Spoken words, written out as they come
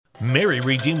Mary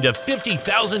redeemed a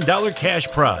 $50,000 cash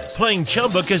prize playing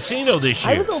Chumba Casino this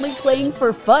year. I was only playing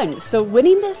for fun, so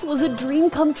winning this was a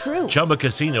dream come true. Chumba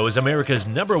Casino is America's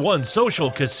 #1 social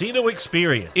casino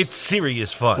experience. It's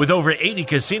serious fun. With over 80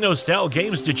 casino-style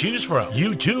games to choose from,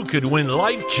 you too could win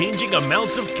life-changing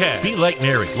amounts of cash. Be like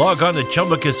Mary. Log on to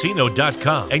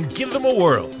ChumbaCasino.com and give them a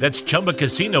whirl. That's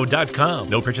ChumbaCasino.com.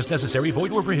 No purchase necessary.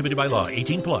 Void where prohibited by law.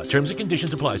 18+. Terms and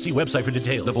conditions apply. See website for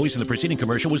details. The voice in the preceding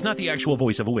commercial was not the actual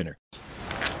voice of a winner.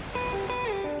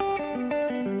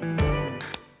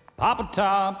 Papa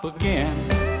Top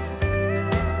again.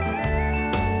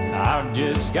 I've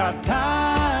just got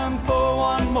time for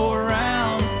one more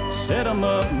round. Set 'em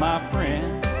up, my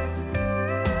friend.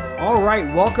 All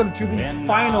right, welcome to the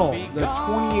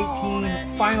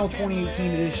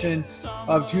 2018 edition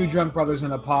of Two Drunk Brothers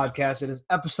in a Podcast. It is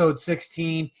episode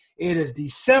 16. It is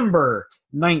December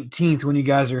 19th when you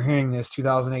guys are hearing this,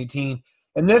 2018.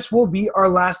 And this will be our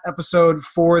last episode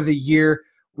for the year.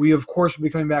 We, of course, will be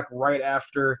coming back right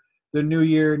after the new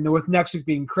year. With next week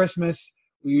being Christmas,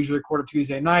 we usually record on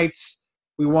Tuesday nights.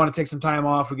 We want to take some time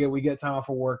off. We get time off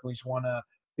of work. We just want to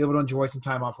be able to enjoy some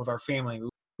time off with our family.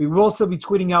 We will still be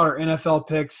tweeting out our NFL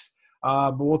picks,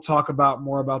 but we'll talk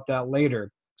more about that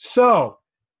later. So,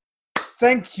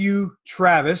 thank you,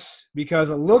 Travis, because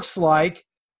it looks like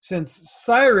since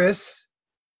Cyrus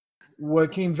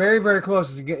came very, very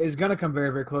close, is going to come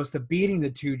very, very close to beating the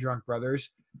Two Drunk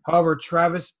Brothers. However,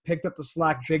 Travis picked up the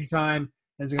slack big time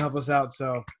and is going to help us out.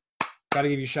 So, got to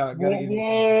give you a shout out. Got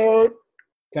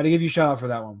to give you a shout out for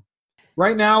that one.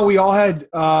 Right now, we all had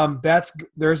bets.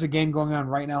 There's a game going on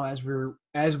right now as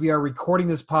we are recording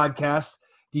this podcast.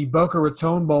 The Boca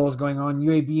Raton Bowl is going on.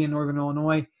 UAB in Northern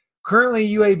Illinois. Currently,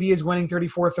 UAB is winning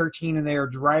 34-13, and they are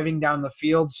driving down the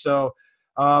field. So,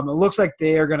 it looks like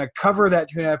they are going to cover that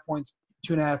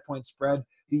 2.5 point spread.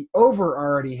 The over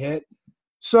already hit.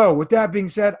 So, with that being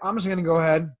said, I'm just going to go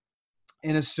ahead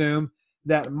and assume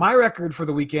that my record for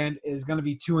the weekend is going to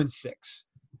be 2-6.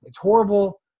 It's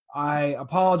horrible. I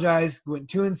apologize. Went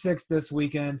 2-6 this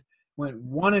weekend. Went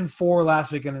 1-4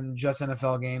 last weekend in just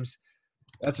NFL games.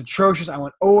 That's atrocious. I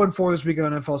went 0-4 this weekend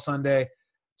on NFL Sunday.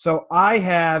 So, I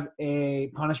have a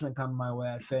punishment coming my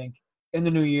way, I think, in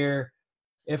the new year.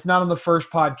 If not on the first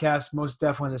podcast, most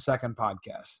definitely the second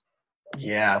podcast.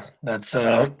 Yeah, that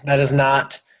is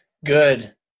not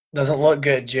good. Doesn't look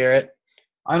good, Jarrett.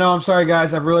 I know. I'm sorry,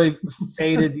 guys. I've really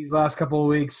faded these last couple of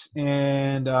weeks,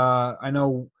 and I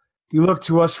know you look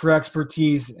to us for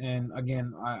expertise. And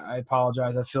again, I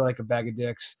apologize. I feel like a bag of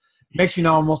dicks. Makes me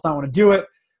almost not want to do it.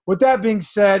 With that being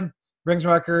said, brings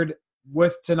my record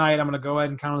with tonight. I'm going to go ahead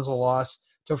and count as a loss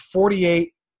to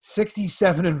 48,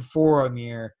 67-4 on the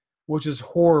year, which is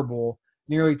horrible.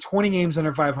 Nearly 20 games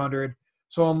under 500.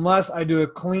 So unless I do a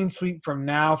clean sweep from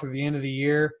now through the end of the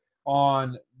year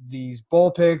on these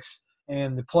bowl picks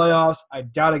and the playoffs, I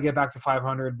doubt I get back to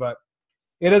 500. But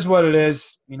it is what it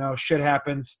is. You know, shit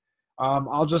happens.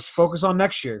 I'll just focus on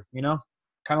next year, kind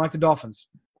of like the Dolphins.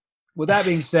 With that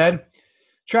being said,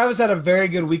 Travis had a very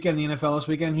good weekend in the NFL this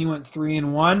weekend. He went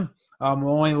 3-1.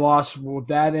 Only loss with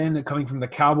that end coming from the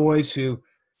Cowboys, who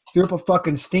threw up a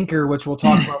fucking stinker, which we'll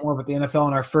talk about more about the NFL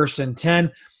in our first and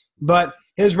 10. But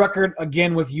his record,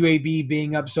 again, with UAB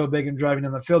being up so big and driving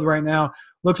on the field right now,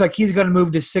 looks like he's going to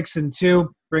move to 6-2,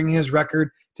 bringing his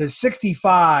record to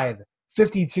 65,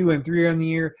 52-3 on the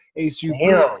year. A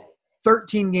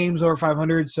 13 games over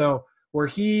 500. So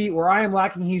where I am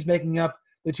lacking, he's making up.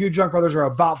 The Two Drunk Brothers are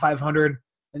about 500.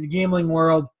 In the gambling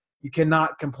world, you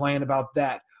cannot complain about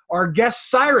that. Our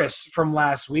guest Cyrus from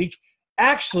last week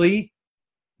actually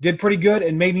did pretty good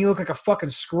and made me look like a fucking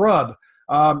scrub.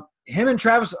 Him and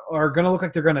Travis are going to look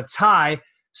like they're going to tie.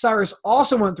 Cyrus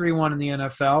also went 3-1 in the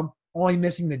NFL, only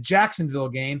missing the Jacksonville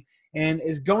game, and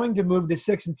is going to move to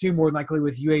 6-2 more than likely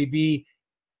with UAB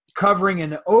covering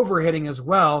and overhitting as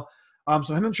well.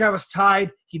 So him and Travis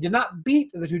tied. He did not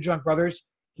beat the Two Drunk Brothers.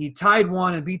 He tied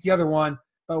one and beat the other one.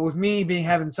 But with me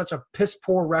having such a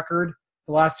piss-poor record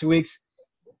the last 2 weeks,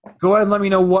 go ahead and let me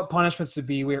know what punishments to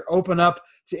be. We're open up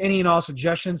to any and all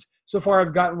suggestions. So far,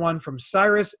 I've gotten one from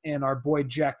Cyrus and our boy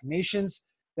Jack Nations,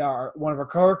 one of our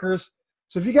coworkers.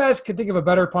 So if you guys can think of a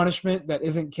better punishment that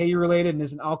isn't KU related and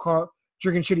isn't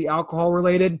drinking shitty alcohol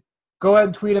related, go ahead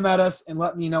and tweet them at us and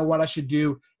let me know what I should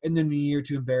do in the new year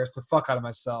to embarrass the fuck out of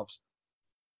myself.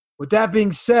 With that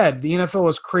being said, the NFL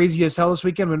was crazy as hell this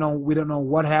weekend. We don't know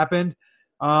what happened.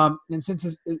 And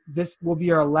since this will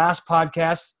be our last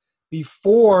podcast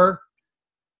before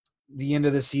the end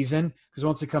of the season, because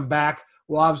once we come back,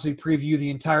 we'll obviously preview the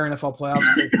entire NFL playoffs.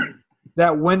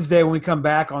 That Wednesday when we come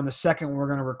back on the 2nd, we're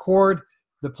going to record.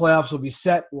 The playoffs will be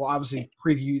set. We'll obviously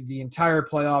preview the entire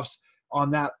playoffs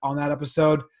on that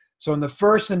episode. So in the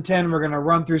 1st and 10, we're going to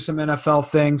run through some NFL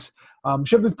things.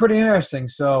 Should be pretty interesting.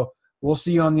 So we'll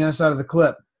see you on the other side of the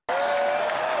clip.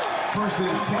 1st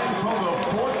and 10 from the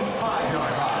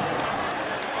 45-yard line.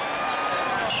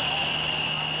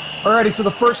 Alrighty, so the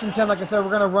 1st and 10, like I said,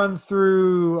 we're going to run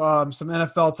through some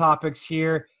NFL topics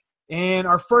here. And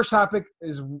our first topic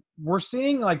is we're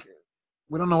seeing,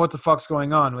 we don't know what the fuck's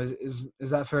going on. Is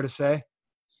that fair to say?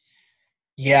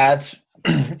 Yeah,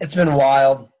 it's been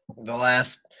wild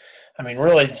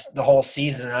really the whole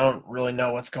season. I don't really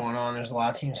know what's going on. There's a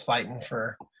lot of teams fighting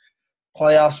for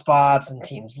playoff spots and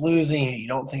teams losing who you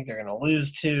don't think they're going to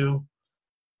lose to,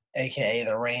 a.k.a.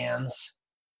 the Rams.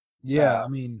 Yeah,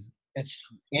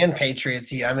 and Patriots.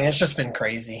 It's just been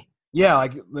crazy. Yeah,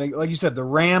 like you said, the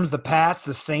Rams, the Pats,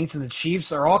 the Saints, and the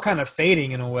Chiefs are all kind of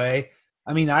fading in a way.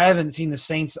 I haven't seen the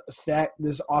Saints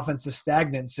this offense is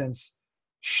stagnant since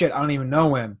I don't even know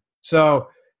when. So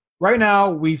right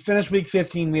now we finished week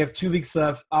 15. We have 2 weeks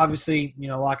left. Obviously,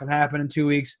 a lot can happen in 2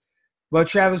 weeks. But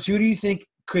Travis, who do you think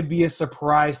could be a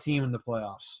surprise team in the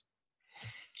playoffs?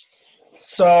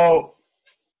 So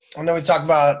I know we talk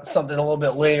about something a little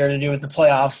bit later to do with the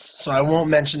playoffs, so I won't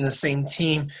mention the same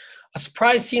team. A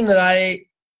surprise team that I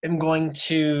am going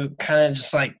to kind of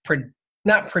just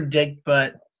not predict,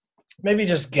 but maybe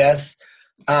just guess.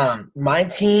 My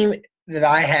team that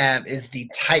I have is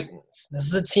the Titans. This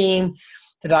is a team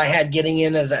that I had getting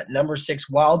in as that number 6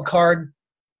 wild card.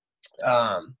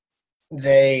 I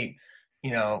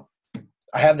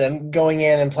have them going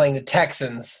in and playing the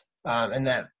Texans in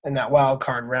that wild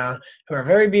card round, who are a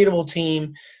very beatable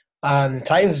team. The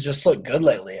Titans just look good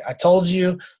lately. I told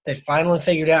you they finally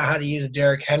figured out how to use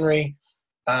Derrick Henry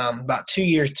about 2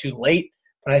 years too late,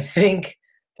 but I think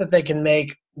that they can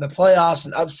make the playoffs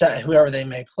and upset whoever they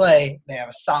may play. They have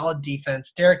a solid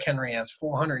defense. Derrick Henry has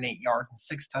 408 yards and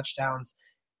 6 touchdowns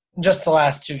in just the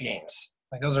last 2 games.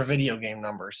 Those are video game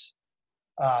numbers.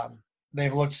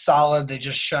 They've looked solid. They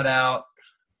just shut out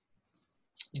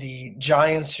the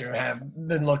Giants, who have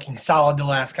been looking solid the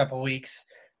last couple of weeks.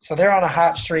 So they're on a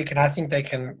hot streak, and I think they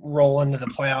can roll into the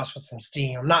playoffs with some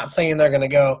steam. I'm not saying they're going to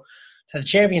go to the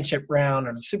championship round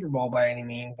or the Super Bowl by any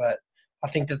means, but I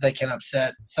think that they can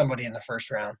upset somebody in the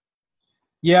first round.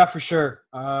 Yeah, for sure.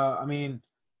 Kind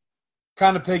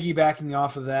of piggybacking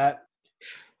off of that,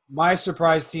 my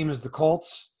surprise team is the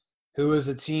Colts, who is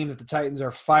a team that the Titans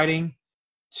are fighting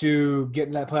to get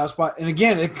in that playoff spot. And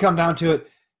again, it can come down to it.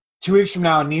 2 weeks from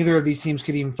now, neither of these teams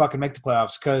could even fucking make the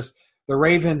playoffs because the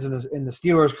Ravens and the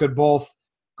Steelers could both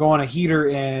go on a heater,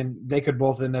 and they could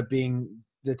both end up being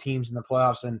the teams in the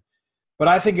playoffs. But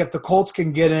I think if the Colts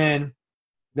can get in,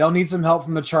 they'll need some help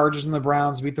from the Chargers and the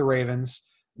Browns to beat the Ravens,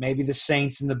 maybe the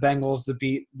Saints and the Bengals to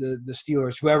beat the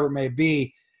Steelers, whoever it may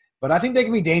be. But I think they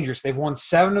can be dangerous. They've won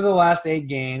 7 of the last 8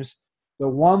 games. The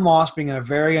one loss being in a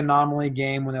very anomaly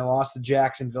game when they lost to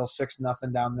Jacksonville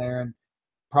 6-0 down there, and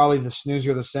probably the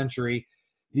snoozer of the century.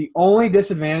 The only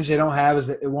disadvantage they don't have is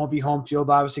that it won't be home field,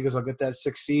 obviously, because they'll get that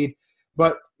 6th seed.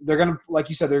 But they're going to, like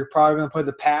you said, they're probably going to play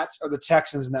the Pats or the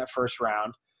Texans in that first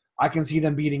round. I can see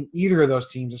them beating either of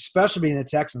those teams, especially beating the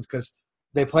Texans because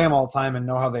they play them all the time and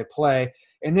know how they play.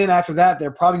 And then after that,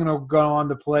 they're probably going to go on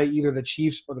to play either the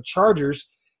Chiefs or the Chargers.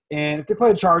 And if they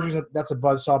play the Chargers, that's a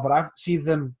buzzsaw. But I see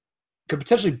them could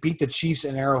potentially beat the Chiefs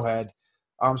in Arrowhead.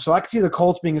 So I can see the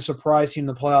Colts being a surprise team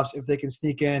in the playoffs if they can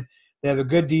sneak in. They have a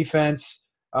good defense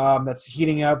that's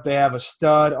heating up. They have a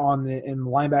stud in the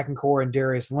linebacking core in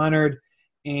Darius Leonard.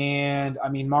 And,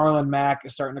 Marlon Mack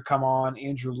is starting to come on.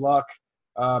 Andrew Luck.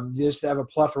 Just have a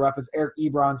plethora of weapons. Eric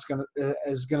Ebron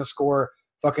is going to score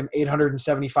fucking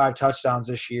 875 touchdowns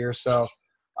this year. So,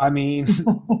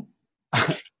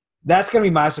 that's going to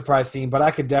be my surprise team. But I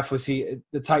could definitely see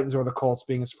the Titans or the Colts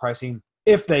being a surprise team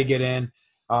if they get in.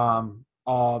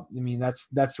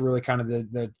 That's really kind of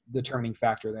the determining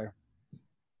factor there.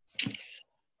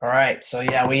 All right. So,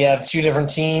 yeah, we have 2 different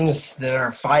teams that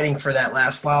are fighting for that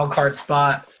last wild card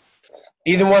spot.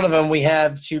 Either one of them we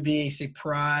have to be a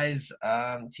surprise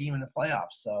team in the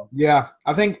playoffs. So yeah,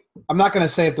 I think I'm not going to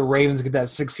say if the Ravens get that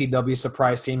 6 seed, they'll be a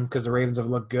surprise team because the Ravens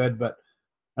have looked good. But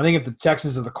I think if the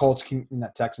Texans or the Colts can –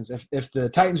 not Texans. If the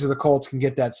Titans or the Colts can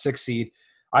get that 6 seed,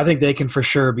 I think they can for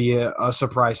sure be a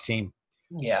surprise team.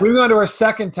 Yeah. Moving on to our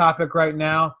second topic right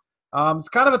now. It's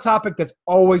kind of a topic that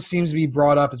always seems to be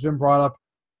brought up. It's been brought up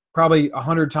probably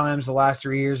 100 times the last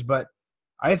 3 years, but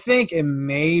I think it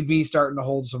may be starting to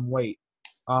hold some weight.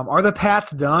 Are the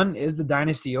Pats done? Is the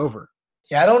dynasty over?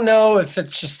 Yeah, I don't know if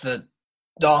it's just the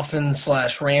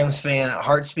Dolphins/Rams fan at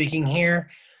heart speaking here.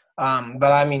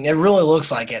 But, it really looks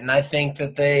like it. And I think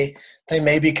that the they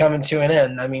may be coming to an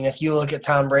end. I mean, if you look at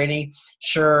Tom Brady,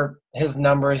 sure, his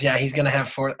numbers, yeah, he's going to have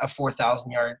a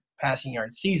 4,000-yard passing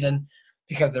yard season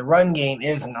because the run game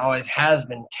is and always has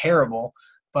been terrible.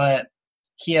 But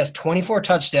he has 24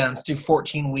 touchdowns through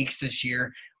 14 weeks this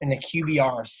year and a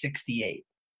QBR of 68.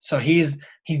 So he's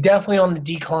definitely on the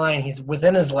decline. He's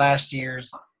within his last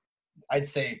years, I'd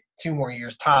say 2 more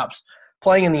years tops,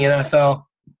 playing in the NFL.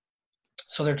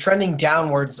 So they're trending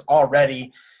downwards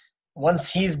already.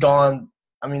 Once he's gone,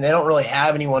 I mean, they don't really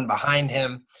have anyone behind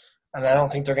him, and I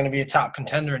don't think they're going to be a top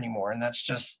contender anymore. And that's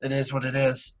just – it is what it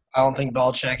is. I don't think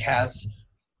Belichick has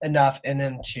enough in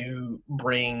him to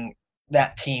bring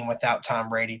that team without Tom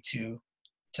Brady to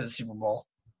the Super Bowl.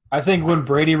 I think when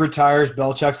Brady retires,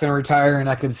 Belichick's going to retire, and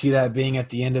I can see that being at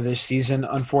the end of this season,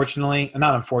 unfortunately.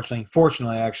 Not unfortunately.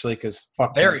 Fortunately, actually, because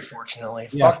fuck them. Very fortunately.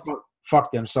 Yeah,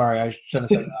 fuck them. Sorry, I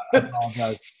shouldn't have said that. I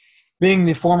apologize. Being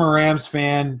the former Rams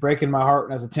fan, breaking my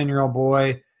heart as a 10-year-old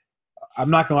boy,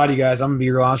 I'm not going to lie to you guys. I'm going to be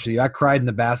real honest with you. I cried in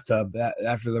the bathtub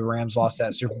after the Rams lost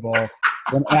that Super Bowl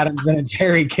when Adam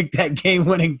Vinatieri kicked that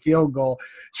game-winning field goal.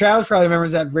 Travis probably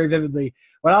remembers that very vividly,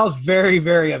 but I was very,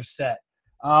 very upset.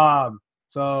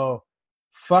 So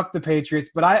fuck the Patriots.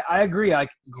 But I agree.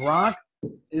 Like, Gronk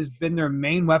has been their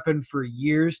main weapon for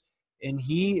years, and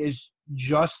he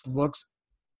just looks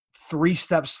 3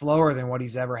 steps slower than what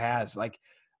he's ever has. Like,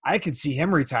 I could see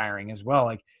him retiring as well.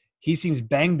 Like, he seems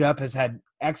banged up, has had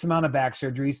X amount of back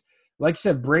surgeries. Like you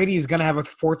said, Brady is going to have a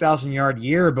 4,000-yard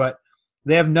year, but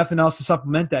they have nothing else to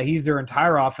supplement that. He's their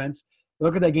entire offense.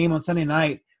 Look at that game on Sunday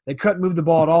night. They couldn't move the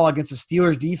ball at all against the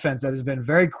Steelers defense that has been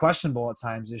very questionable at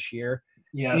times this year.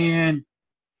 Yes.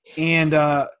 And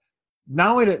not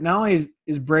only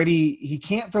is Brady, he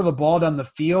can't throw the ball down the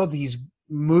field. He's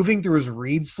moving through his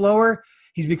reads slower.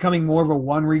 He's becoming more of a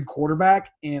one-read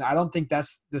quarterback, and I don't think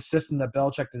that's the system that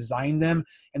Belichick designed them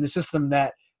and the system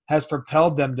that has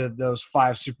propelled them to those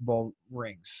 5 Super Bowl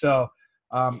rings. So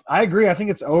I agree. I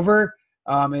think it's over.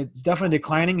 It's definitely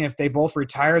declining. If they both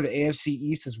retire, the AFC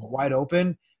East is wide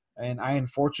open, and I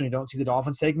unfortunately don't see the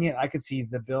Dolphins taking it. I could see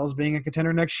the Bills being a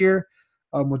contender next year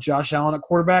with Josh Allen at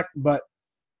quarterback, but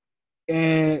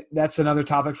that's another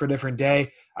topic for a different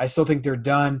day. I still think they're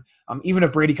done. Even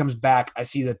if Brady comes back, I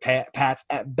see the Pats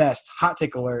at best, hot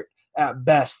take alert, at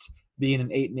best being an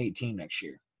 8-8 team next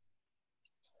year.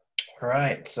 All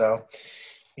right. So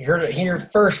you heard it here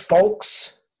first,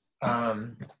 folks.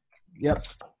 Yep.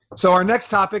 So our next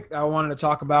topic I wanted to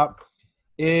talk about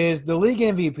is the league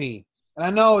MVP. And I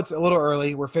know it's a little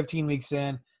early. We're 15 weeks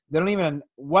in. They don't even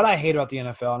 – what I hate about the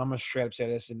NFL, and I'm going to straight up say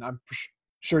this, and I'm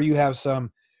sure you have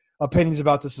some opinions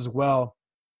about this as well.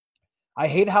 I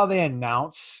hate how they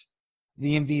announce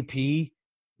the MVP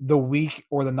the week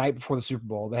or the night before the Super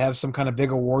Bowl. They have some kind of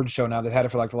big award show now. They've had it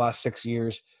for like the last 6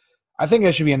 years. I think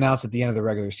that should be announced at the end of the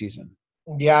regular season.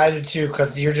 Yeah, I do too,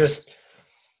 because you're just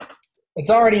 – it's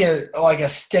already a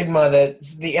stigma that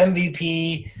the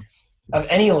MVP of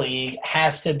any league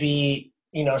has to be,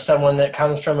 someone that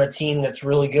comes from a team that's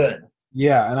really good.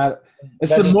 Yeah, and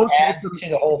it's that the most adds to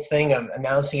the whole thing of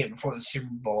announcing it before the Super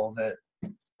Bowl that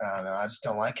I don't know, I just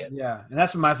don't like it. Yeah, and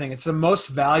that's my thing. It's the most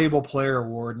valuable player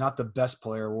award, not the best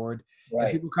player award. Right.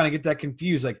 And people kind of get that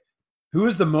confused. Like, who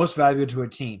is the most valuable to a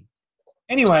team?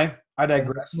 Anyway, I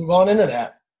digress. Let's move on into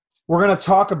that. We're going to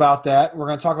talk about that. We're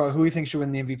going to talk about who we think should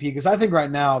win the MVP, because I think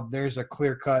right now there's a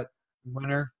clear-cut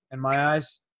winner in my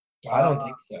eyes. I don't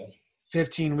think so.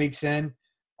 15 weeks in.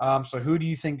 So who do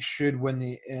you think should win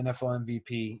the NFL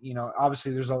MVP?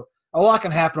 Obviously there's a lot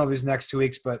can happen over these next 2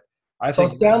 weeks, but I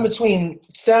think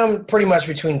it's down pretty much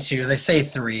between 2. They say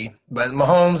 3, but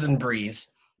Mahomes and Breeze.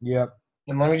 Yep.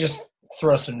 And let me just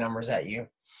throw some numbers at you.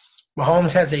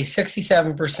 Mahomes has a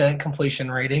 67% completion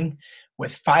rating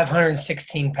with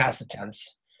 516 pass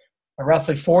attempts, a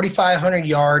roughly 4,500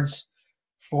 yards,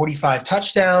 45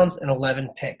 touchdowns, and 11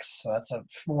 picks. So that's a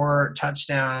 4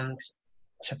 touchdowns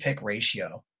to pick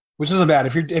ratio. Which isn't bad.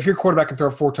 If your quarterback can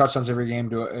throw 4 touchdowns every game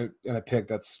to a pick,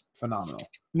 that's phenomenal.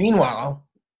 Meanwhile,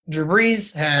 Drew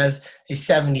Brees has a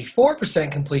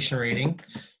 74% completion rating,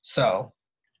 so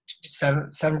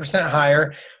 7%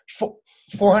 higher,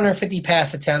 450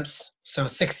 pass attempts, so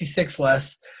 66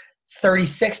 less,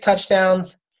 36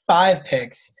 touchdowns, 5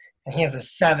 picks, and he has a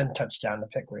 7 touchdown to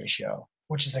pick ratio,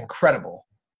 which is incredible.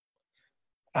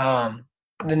 Then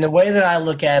the way that I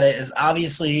look at it is,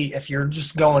 obviously, if you're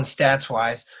just going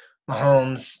stats-wise,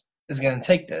 Mahomes is going to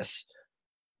take this.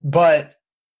 But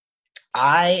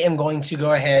I am going to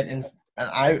go ahead and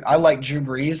I like Drew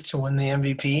Brees to win the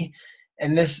MVP.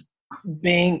 And this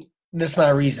my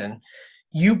reason.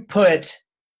 You put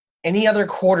any other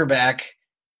quarterback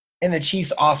in the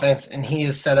Chiefs' offense, and he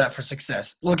is set up for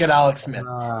success. Look at Alex Smith.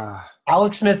 Ah,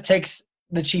 Alex Smith takes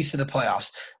the Chiefs to the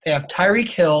playoffs. They have Tyreek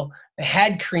Hill. They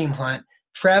had Kareem Hunt,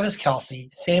 Travis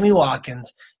Kelce, Sammy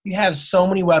Watkins. You have so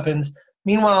many weapons.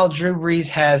 Meanwhile, Drew Brees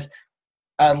has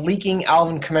leaking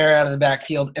Alvin Kamara out of the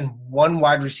backfield and one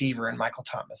wide receiver in Michael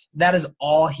Thomas. That is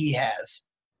all he has.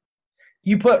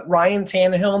 You put Ryan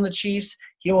Tannehill on the Chiefs,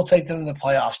 he will take them to the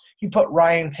playoffs. You put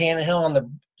Ryan Tannehill on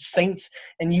the Saints,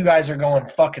 and you guys are going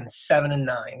fucking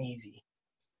 7-9 easy.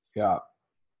 yeah.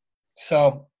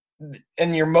 So,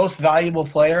 in your most valuable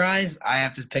player eyes, I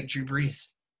have to pick Drew Brees.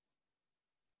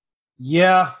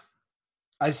 Yeah,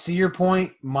 I see your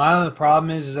point. My only problem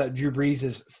is that Drew Brees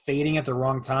is fading at the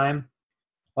wrong time.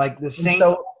 Like the Saints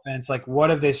offense, like what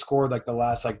have they scored like the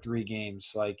last like 3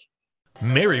 games? Like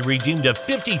Mary redeemed a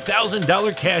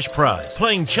 $50,000 cash prize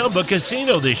playing Chumba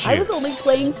Casino this year. I was only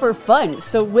playing for fun,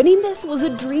 so winning this was a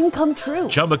dream come true.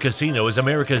 Chumba Casino is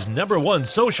America's #1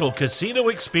 social casino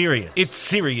experience. It's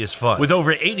serious fun. With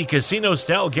over 80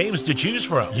 casino-style games to choose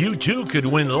from, you too could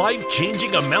win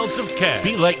life-changing amounts of cash.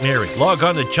 Be like Mary. Log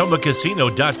on to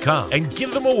ChumbaCasino.com and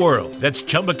give them a whirl. That's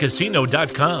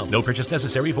ChumbaCasino.com. No purchase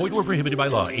necessary. Void or prohibited by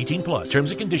law. 18+.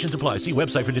 Terms and conditions apply. See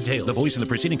website for details. The voice in the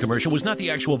preceding commercial was not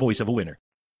the actual voice of a winner.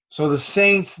 so the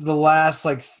Saints, the last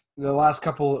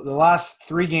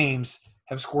 3 games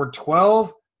have scored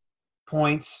 12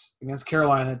 points against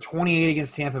Carolina, 28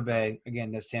 against Tampa Bay.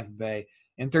 Again, that's Tampa Bay,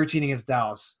 and 13 against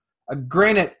Dallas.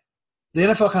 Granted, the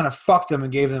NFL kind of fucked them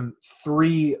and gave them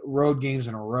 3 road games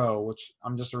in a row, which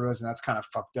I'm just realizing that's kind of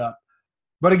fucked up.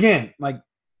 But again, like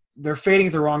they're fading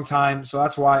at the wrong time, so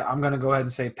that's why I'm going to go ahead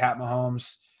and say Pat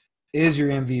Mahomes is your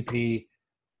MVP.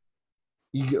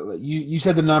 You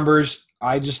said the numbers.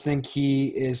 I just think he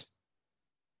is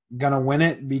going to win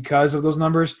it because of those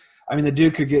numbers. I mean, the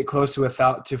dude could get close to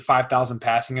 5,000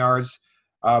 passing yards,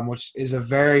 which is a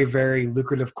very, very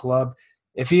lucrative club.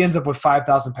 If he ends up with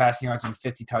 5,000 passing yards and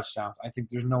 50 touchdowns, I think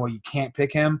there's no way you can't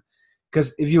pick him.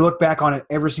 Because if you look back on it,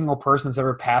 every single person that's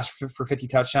ever passed for 50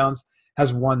 touchdowns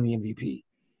has won the MVP.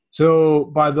 So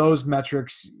by those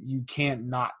metrics, you can't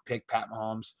not pick Pat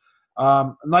Mahomes.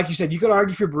 Like you said, you could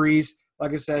argue for Brees.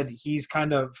 Like I said, he's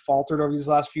kind of faltered over these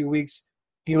last few weeks.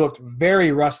 He looked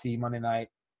very rusty Monday night,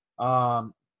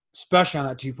 especially on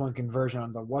that 2-point conversion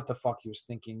on what the fuck he was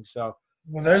thinking. So,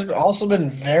 well, there's also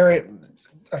been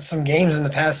some games in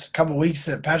the past couple weeks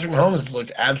that Patrick Mahomes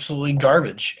looked absolutely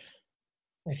garbage.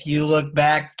 If you look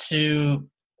back to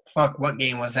what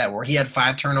game was that where he had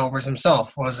 5 turnovers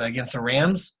himself? Was it against the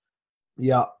Rams?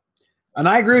 Yeah, and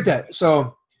I agree with that.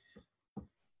 So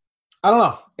I don't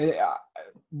know.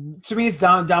 To me, it's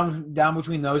down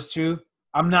between those two.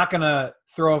 I'm not gonna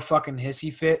throw a fucking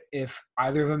hissy fit if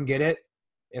either of them get it.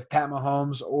 If Pat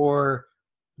Mahomes or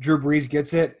Drew Brees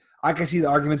gets it, I can see the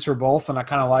arguments for both, and I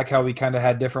kind of like how we kind of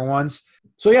had different ones.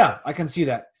 So yeah, I can see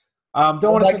that. Don't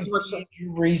want to spend too much.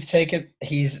 Drew Brees take it.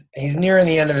 He's nearing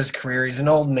the end of his career. He's an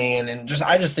old man, and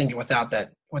I just think without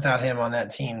him on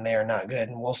that team, they are not good.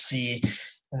 And we'll see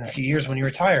in a few years when he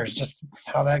retires just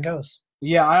how that goes.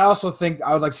 Yeah, I also think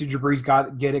I would like to see Drew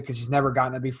Brees get it because he's never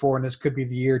gotten it before, and this could be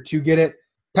the year to get it.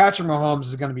 Patrick Mahomes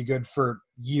is going to be good for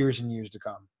years and years to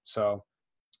come, so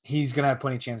he's going to have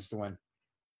plenty of chances to win.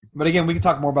 But again, we can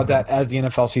talk more about that as the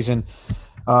NFL season,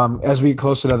 as we get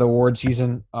closer to the award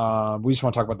season. We just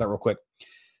want to talk about that real quick.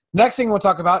 Next thing we'll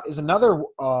talk about is another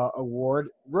award,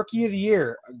 Rookie of the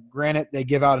Year. Granted, they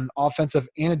give out an offensive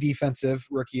and a defensive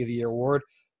Rookie of the Year award.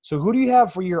 So who do you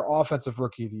have for your offensive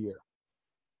Rookie of the Year?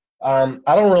 I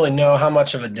don't really know how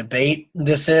much of a debate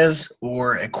this is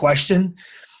or a question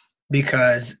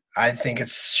because I think it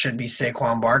should be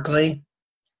Saquon Barkley.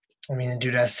 I mean, the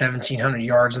dude has 1,700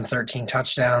 yards and 13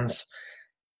 touchdowns.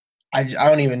 I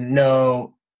don't even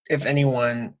know if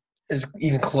anyone is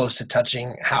even close to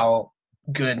touching how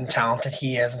good and talented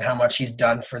he is and how much he's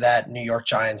done for that New York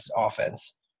Giants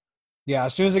offense. Yeah,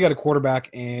 as soon as they got a quarterback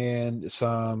and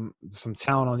some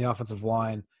talent on the offensive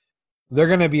line, they're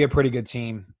going to be a pretty good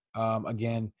team.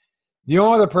 Again, the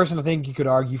only other person I think you could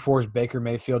argue for is Baker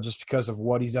Mayfield just because of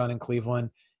what he's done in Cleveland.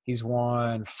 He's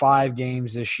won 5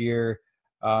 games this year.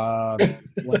 I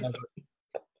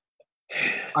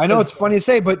know it's funny to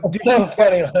say, but it's so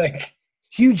funny. Like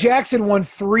Hugh Jackson won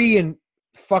 3 in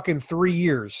fucking 3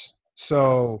 years.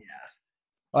 So,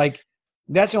 like,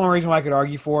 that's the only reason why I could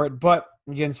argue for it. But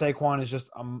again, Saquon is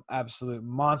just an absolute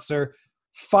monster.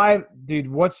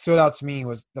 What stood out to me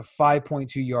was the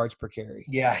 5.2 yards per carry.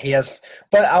 Yeah, he has.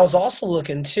 But I was also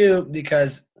looking, too,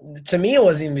 because to me it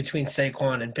wasn't even between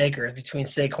Saquon and Baker. It's between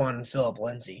Saquon and Phillip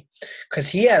Lindsay because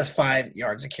he has 5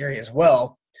 yards a carry as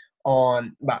well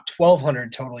on about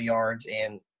 1,200 total yards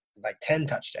and like 10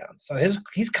 touchdowns. So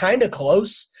he's kind of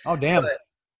close. Oh, damn.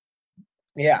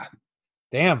 Yeah.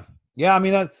 Damn. Yeah, I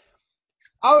mean,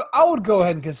 I would go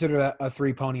ahead and consider that a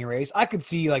three-pony race. I could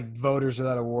see, like, voters of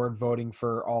that award voting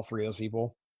for all three of those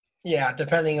people. Yeah,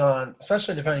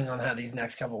 especially depending on how these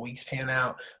next couple of weeks pan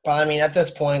out. But, I mean, at this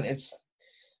point, it's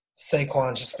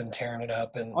Saquon's just been tearing it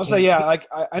up. And I'll say, yeah, like,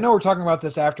 I know we're talking about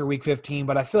this after Week 15,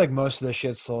 but I feel like most of this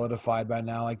shit's solidified by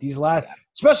now. Like, these last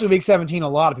 – especially Week 17, a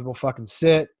lot of people fucking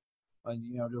sit,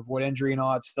 to avoid injury and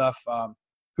all that stuff.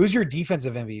 Who's your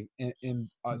defensive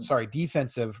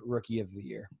defensive rookie of the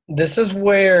year? This is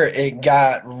where it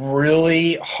got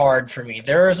really hard for me.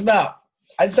 There was about,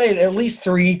 I'd say, at least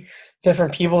three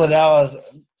different people that I was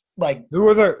like. Who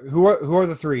are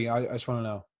the three? I just want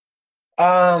to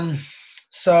know.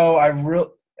 So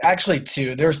actually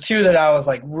two. There's two that I was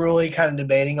like really kind of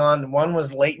debating on. One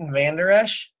was Leighton Vander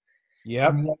Esch. Yep.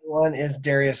 And the other one is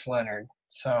Darius Leonard.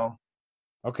 So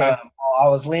okay. I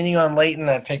was leaning on Leighton.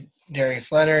 I picked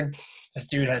Darius Leonard. This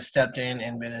dude has stepped in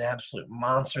and been an absolute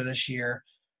monster this year.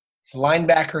 He's a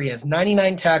linebacker. He has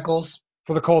 99 tackles.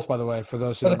 For the Colts, by the way, for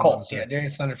those who For the Colts, yeah.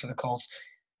 Darius Leonard for the Colts.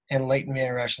 And Leighton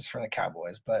Vander Esch is for the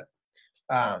Cowboys. But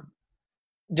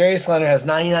Darius Leonard has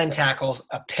 99 tackles,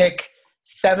 a pick,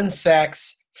 7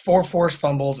 sacks, 4 forced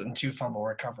fumbles, and 2 fumble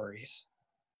recoveries.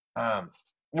 And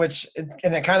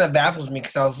it kind of baffles me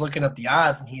because I was looking up the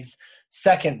odds, and he's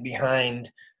second behind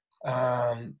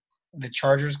the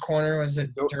Chargers corner. Was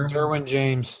it Derwin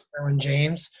James? Derwin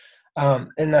James.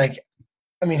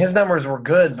 His numbers were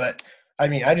good, but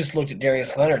I just looked at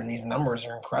Darius Leonard, and these numbers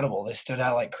are incredible. They stood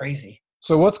out like crazy.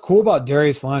 So what's cool about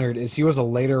Darius Leonard is he was a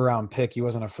later round pick. He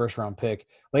wasn't a first round pick.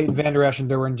 Leighton Vander Esch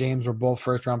and Derwin James were both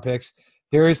first round picks.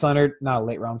 Darius Leonard, not a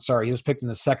late round, sorry. He was picked in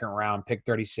the second round, pick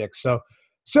 36. So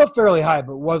still fairly high,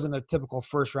 but wasn't a typical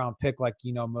first round pick like,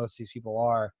 most of these people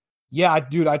are. Yeah,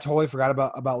 dude, I totally forgot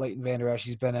about Leighton Vander Esch.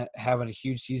 He's been having a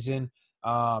huge season.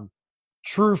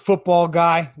 True football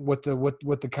guy with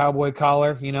the cowboy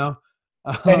collar,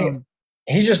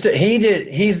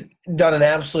 He's done an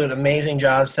absolute amazing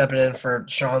job stepping in for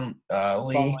Sean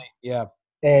Lee. Yeah.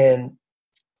 And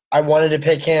I wanted to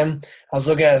pick him. I was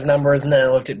looking at his numbers, and then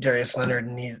I looked at Darius Leonard,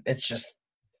 and it's just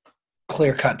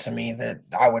clear cut to me that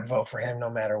I would vote for him no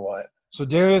matter what. So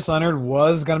Darius Leonard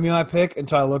was going to be my pick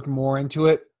until I looked more into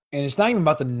it. And it's not even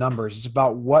about the numbers. It's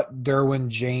about what Derwin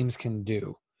James can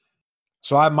do.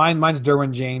 So mine's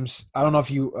Derwin James. I don't know if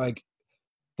you like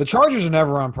 – the Chargers are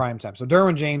never on primetime. So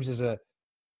Derwin James is a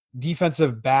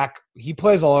defensive back. He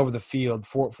plays all over the field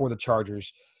for the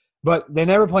Chargers. But they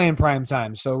never play in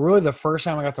primetime. So really the first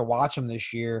time I got to watch him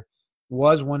this year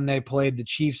was when they played the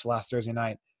Chiefs last Thursday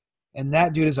night. And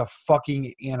that dude is a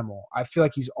fucking animal. I feel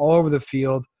like he's all over the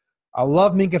field. I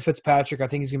love Minkah Fitzpatrick. I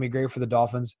think he's going to be great for the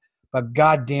Dolphins. But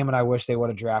God damn it, I wish they would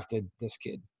have drafted this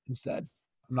kid instead.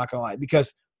 I'm not going to lie.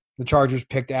 Because the Chargers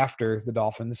picked after the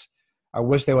Dolphins. I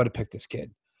wish they would have picked this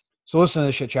kid. So listen to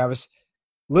this shit, Travis.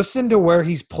 Listen to where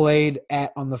he's played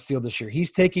at on the field this year.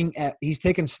 He's taken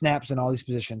snaps in all these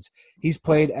positions. He's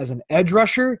played as an edge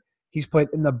rusher. He's played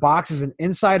in the box as an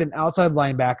inside and outside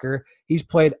linebacker. He's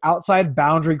played outside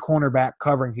boundary cornerback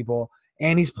covering people.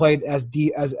 And he's played as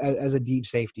a deep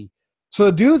safety. So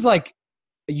the dude's like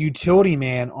a utility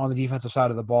man on the defensive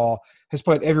side of the ball, has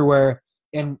played everywhere.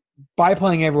 And by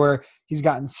playing everywhere, he's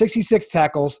gotten 66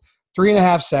 tackles,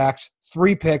 3.5 sacks,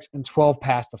 3 picks, and 12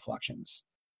 pass deflections.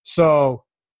 So,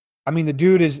 the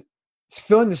dude is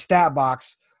filling the stat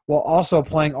box while also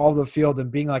playing all over the field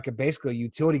and being like basically a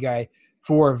utility guy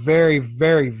for a very,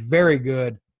 very, very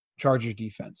good Chargers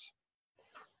defense.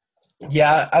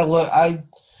 Yeah, I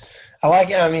like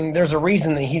it. There's a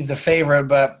reason that he's the favorite,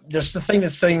 but just the thing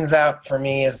that stands out for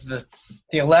me is the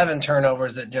 11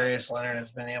 turnovers that Darius Leonard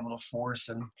has been able to force,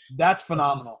 and that's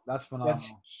phenomenal. That's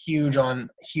huge on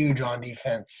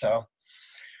defense. So,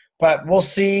 but we'll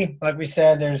see. Like we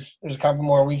said, there's a couple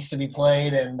more weeks to be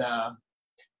played, and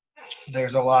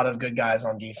there's a lot of good guys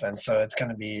on defense. So it's going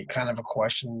to be kind of a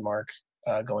question mark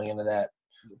going into that.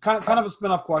 Kind of a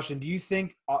spin-off question. Do you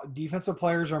think defensive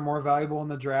players are more valuable in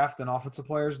the draft than offensive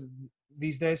players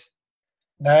these days?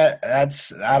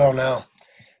 That's I don't know.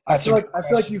 I feel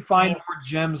like you find more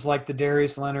gems like the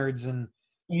Darius Leonards, and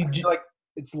I feel like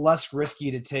it's less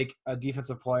risky to take a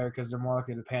defensive player because they're more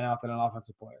likely to pan out than an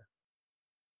offensive player.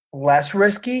 Less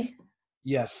risky?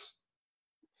 Yes.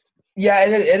 Yeah,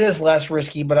 it is less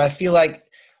risky, but I feel like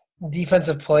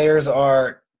defensive players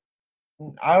are,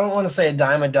 I don't want to say a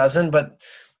dime a dozen, but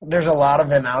there's a lot of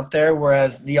them out there,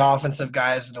 whereas the offensive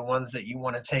guys are the ones that you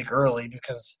want to take early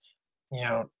because,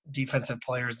 defensive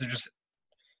players,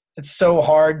 it's so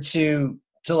hard to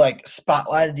to like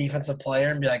spotlight a defensive player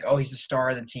and be like, oh, he's the star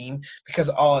of the team, because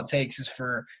all it takes is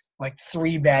for like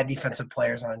 3 bad defensive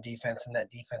players on defense, and that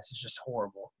defense is just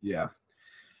horrible. Yeah.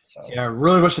 So Yeah, I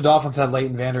really wish the Dolphins had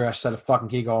Leighton Vander Esch instead of fucking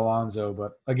Kiko Alonso.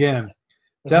 But again,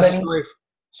 that's a story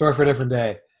for a different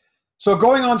day. So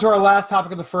going on to our last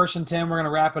topic of the first and 10, we're going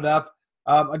to wrap it up.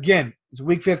 Again, it's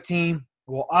week 15.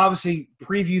 We'll obviously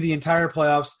preview the entire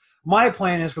playoffs. My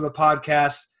plan is for the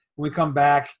podcast, when we come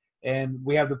back and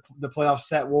we have the playoffs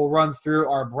set, we'll run through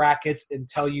our brackets and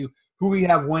tell you who we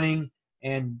have winning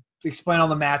and explain all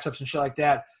the matchups and shit like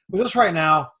that. But just right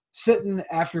now, sitting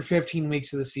after 15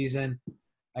 weeks of the season,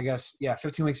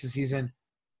 15 weeks of the season,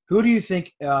 who do you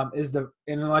think is the –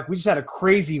 and like we just had a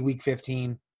crazy week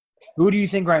 15. Who do you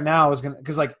think right now is going to –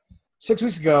 because like 6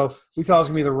 weeks ago, we thought it was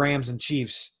going to be the Rams and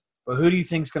Chiefs. But who do you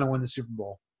think is going to win the Super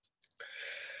Bowl?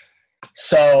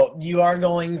 So you are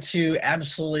going to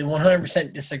absolutely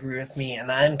 100% disagree with me,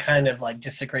 and I'm kind of like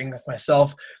disagreeing with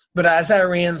myself. But as I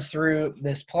ran through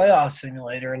this playoff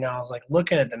simulator and I was like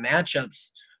looking at the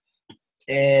matchups,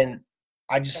 and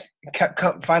I just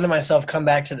kept finding myself come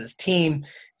back to this team,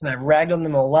 and I've ragged on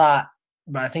them a lot.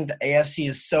 But I think the AFC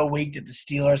is so weak that the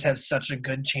Steelers have such a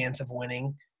good chance of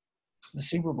winning the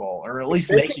Super Bowl, or at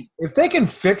least making. If they can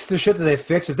fix the shit that they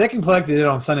fixed, if they can play like they did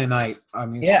on Sunday night, I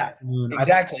mean, yeah,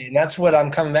 exactly. And that's what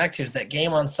I'm coming back to, is that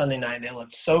game on Sunday night. They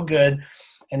looked so good,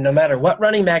 and no matter what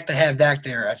running back they have back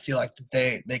there, I feel like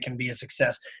they can be a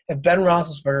success. If Ben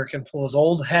Roethlisberger can pull his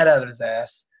old head out of his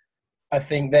ass, I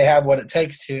think they have what it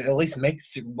takes to at least make the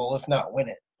Super Bowl, if not win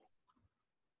it.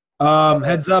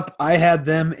 Heads up, I had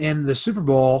them in the Super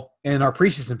Bowl in our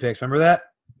preseason picks. Remember that?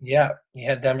 Yeah, you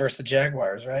had them versus the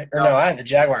Jaguars, right? Or no, I had the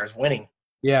Jaguars winning.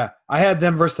 Yeah, I had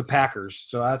them versus the Packers,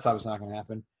 so that's obviously not going to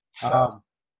happen.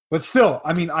 But still,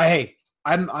 I mean,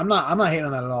 I'm not hating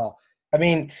on that at all. I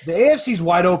mean, the AFC's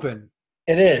wide open.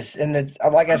 It is, and it's,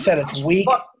 like I said, it's weak.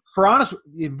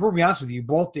 We'll be honest with you,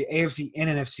 both the AFC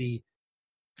and NFC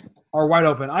are wide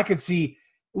open. I could see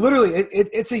literally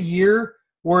it's a year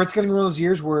where it's going to be one of those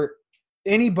years where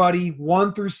anybody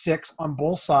 1 through 6 on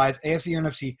both sides, AFC or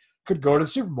NFC, could go to the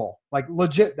Super Bowl. Like,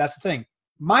 legit, that's the thing.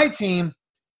 My team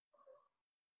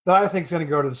that I think is going to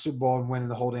go to the Super Bowl and win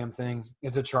the whole damn thing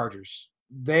is the Chargers.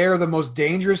 They're the most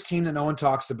dangerous team that no one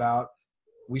talks about.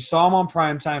 We saw them on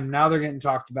primetime. Now they're getting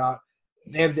talked about.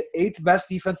 They have the 8th best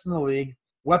defense in the league.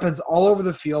 Weapons all over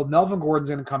the field. Melvin Gordon's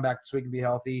going to come back this week and be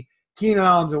healthy. Keenan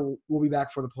Allen will be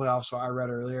back for the playoffs, so I read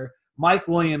earlier. Mike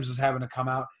Williams is having to come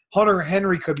out. Hunter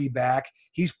Henry could be back.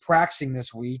 He's practicing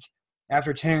this week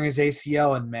after tearing his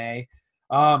ACL in May.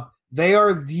 They are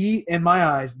in my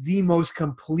eyes, the most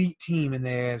complete team in the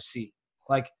AFC.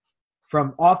 Like,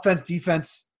 from offense,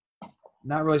 defense,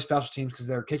 not really special teams because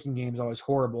their kicking game is always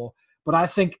horrible. But I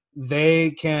think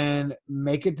they can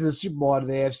make it to the Super Bowl out of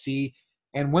the AFC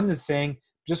and win the thing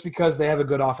just because they have a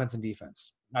good offense and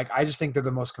defense. Like, I just think they're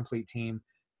the most complete team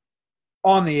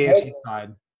on the AFC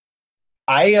side.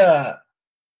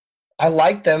 I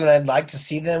like them, and I'd like to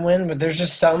see them win, but there's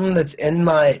just something that's in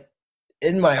my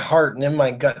heart and in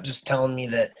my gut just telling me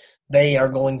that they are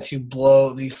going to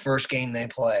blow the first game they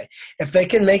play. If they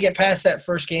can make it past that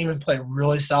first game and play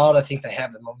really solid, I think they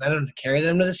have the momentum to carry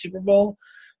them to the Super Bowl.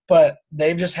 But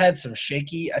they've just had some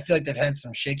shaky – I feel like they've had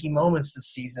some shaky moments this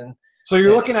season. So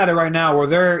you're looking at it right now where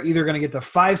they're either going to get the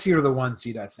 5 seed or the 1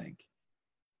 seed, I think.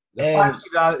 The 5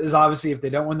 seed is obviously if they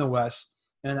don't win the West.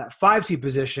 And in that 5 seed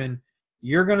position,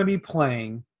 you're going to be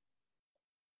playing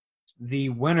the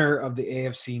winner of the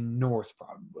AFC North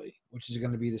probably, which is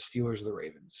going to be the Steelers or the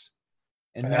Ravens.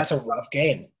 And that's a rough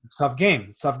game. It's a tough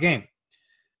game.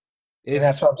 And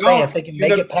that's what I'm saying. If they can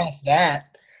make it past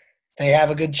that, they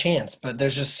have a good chance. But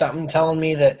there's just something telling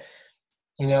me that,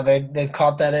 you know, they've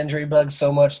caught that injury bug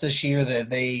so much this year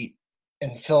that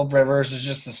and Philip Rivers is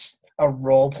just a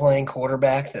role-playing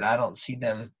quarterback that I don't see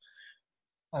them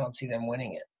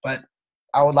winning it. But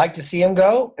I would like to see him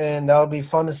go, and that would be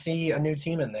fun to see a new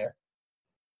team in there.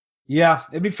 Yeah,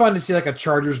 it'd be fun to see like a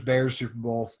Chargers-Bears Super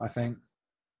Bowl, I think.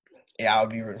 Yeah, I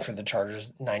would be rooting for the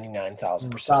Chargers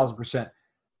 99,000%. 1,000%.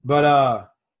 But,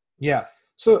 yeah.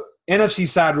 So, NFC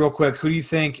side real quick, who do you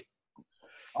think –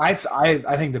 I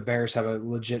think the Bears have a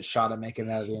legit shot at making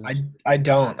it out of the NFC. I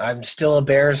don't. I'm still a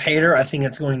Bears hater. I think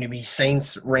it's going to be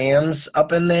Saints-Rams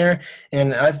up in there.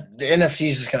 And the NFC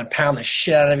is just going to pound the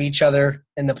shit out of each other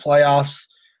in the playoffs.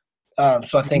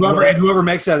 So I think whoever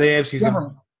makes it out of the AFC is going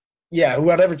to – yeah,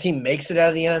 whatever team makes it out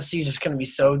of the NFC is just going to be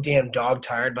so damn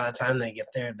dog-tired by the time they get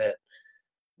there that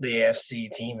the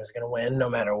AFC team is going to win no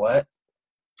matter what.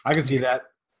 I can see that.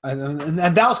 And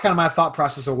that was kind of my thought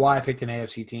process of why I picked an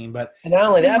AFC team. But And not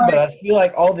only that, but I feel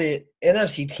like all the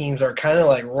NFC teams are kind of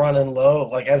like running low,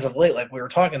 like as of late. Like we were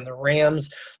talking, the Rams,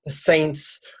 the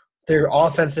Saints, their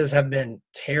offenses have been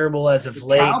terrible as of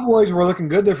late. Cowboys were looking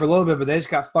good there for a little bit, but they just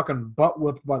got fucking butt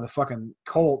whipped by the fucking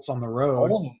Colts on the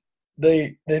road.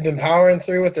 They've been powering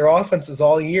through with their offenses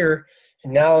all year,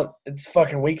 and now it's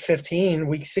fucking week 15,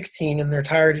 week 16, and they're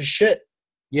tired as shit.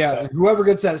 Yeah, so whoever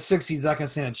gets that 6 seed's not going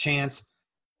to stand a chance.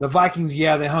 The Vikings,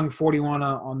 yeah, they hung 41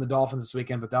 on the Dolphins this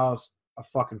weekend, but that was a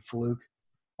fucking fluke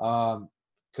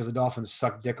because the Dolphins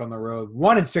suck dick on the road.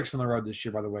 1-6 on the road this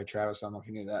year, by the way, Travis. I don't know if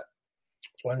you knew that.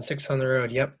 1-6 on the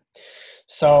road, yep.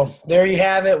 So there you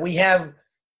have it. We have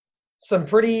some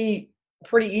pretty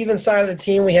even side of the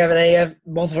team. We have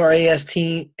both of our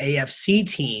AFC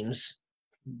teams,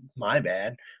 my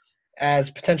bad, as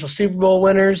potential Super Bowl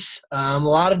winners. A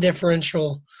lot of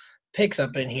differential picks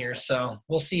up in here, so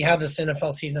we'll see how this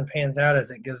NFL season pans out as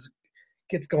it gets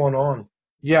going on.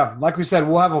 Yeah, like we said,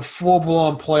 we'll have a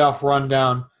full-blown playoff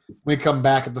rundown when we come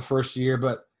back at the first year,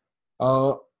 but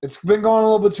it's been going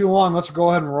a little bit too long. Let's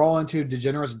go ahead and roll into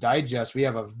Degenerates Digest. We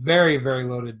have a very, very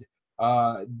loaded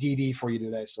DD for you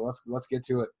today, so let's get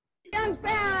to it. Young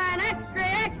fella,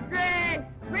 extra,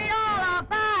 read all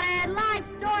about it. Life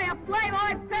story of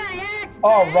Playboy Penny.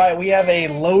 All right, we have a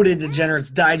loaded Degenerates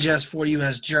Digest for you,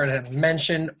 as Jared had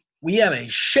mentioned. We have a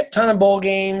shit ton of bowl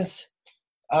games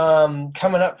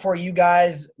coming up for you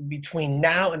guys between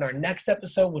now and our next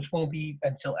episode, which won't be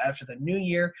until after the new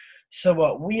year. So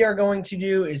what we are going to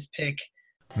do is pick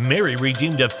Mary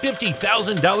redeemed a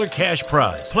 $50,000 cash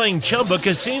prize playing Chumba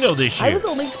Casino this year. I was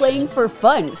only playing for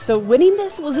fun, so winning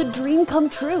this was a dream come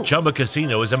true. Chumba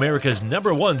Casino is America's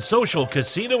 #1 social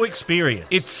casino experience.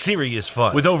 It's serious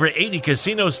fun. With over 80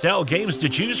 casino-style games to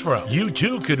choose from, you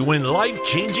too could win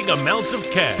life-changing amounts of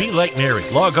cash. Be like Mary.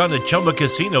 Log on to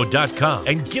ChumbaCasino.com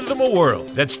and give them a whirl.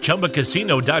 That's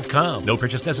ChumbaCasino.com. No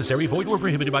purchase necessary. Void or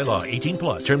prohibited by law.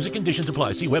 18+. Terms and conditions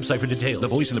apply. See website for details. The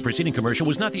voice in the preceding commercial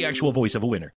was not the actual voice of a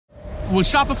winner. When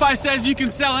Shopify says you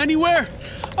can sell anywhere,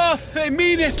 oh, they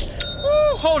mean it.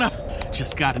 Woo, hold up.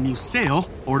 Just got a new sale.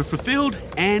 Order fulfilled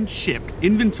and shipped.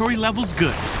 Inventory level's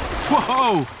good.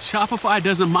 Whoa, Shopify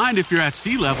doesn't mind if you're at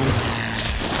sea level.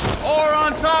 Or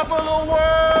on top of the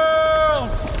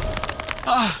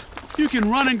world. You can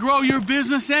run and grow your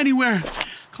business anywhere.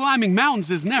 Climbing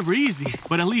mountains is never easy,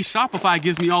 but at least Shopify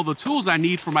gives me all the tools I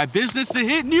need for my business to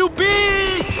hit new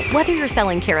peaks. Whether you're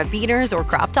selling carabiners or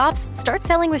crop tops, start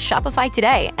selling with Shopify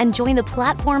today and join the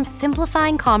platform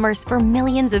simplifying commerce for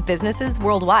millions of businesses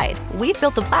worldwide. We've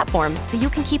built the platform so you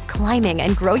can keep climbing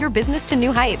and grow your business to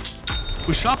new heights.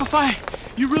 With Shopify,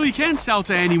 you really can sell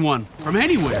to anyone, from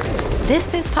anywhere.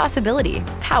 This is Possibility,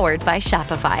 powered by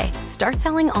Shopify. Start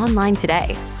selling online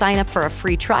today. Sign up for a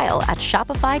free trial at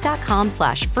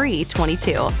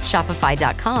shopify.com/free22.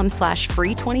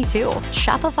 Shopify.com/free22.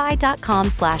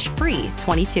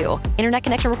 Shopify.com/free22. Internet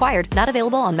connection required. Not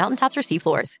available on mountaintops or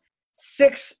seafloors.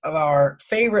 6 of our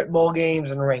favorite bowl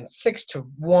games and ranked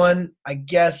 6-1. I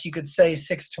guess you could say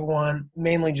 6-1,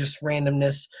 mainly just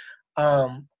randomness.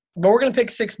 But we're going to pick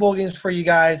 6 bowl games for you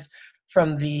guys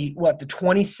from the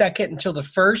 22nd until the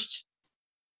 1st.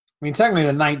 I mean, technically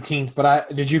the 19th,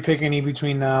 but did you pick any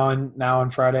between now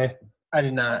and Friday? I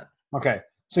did not. Okay.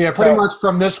 So, yeah, pretty much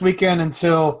from this weekend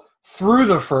until through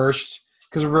the 1st,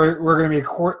 because we're going to be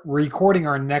recording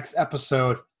our next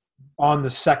episode on the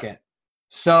 2nd.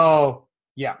 So,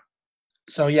 yeah.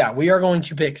 So, yeah, we are going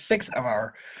to pick 6 of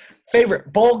our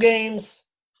favorite bowl games.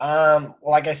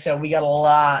 Like I said, we got a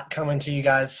lot coming to you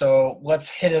guys, so let's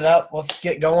hit it up. Let's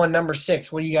get going. Number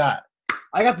 6, what do you got?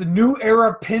 I got the New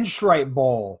Era Pinstripe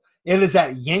Bowl. It is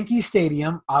at Yankee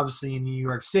Stadium, obviously in New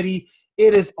York City.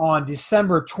 It is on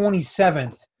December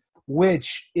 27th,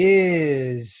 which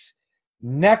is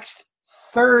next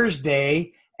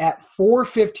Thursday at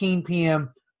 4:15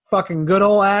 p.m. Fucking good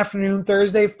old afternoon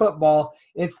Thursday football.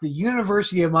 It's the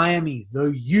University of Miami,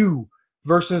 the U,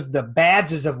 versus the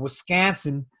Badgers of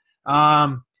Wisconsin.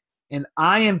 And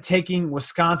I am taking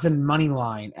Wisconsin money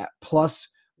line at plus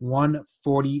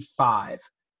 145.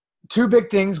 2 big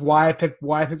things why I picked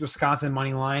Wisconsin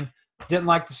money line. Didn't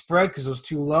like the spread because it was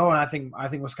too low, and I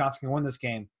think Wisconsin can win this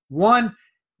game. 1,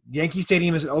 Yankee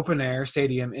Stadium is an open air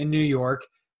stadium in New York.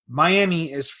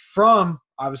 Miami is from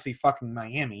obviously fucking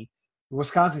Miami.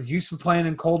 Wisconsin's used to playing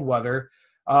in cold weather.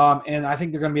 And I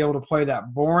think they're going to be able to play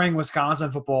that boring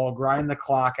Wisconsin football, grind the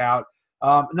clock out.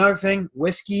 Another thing,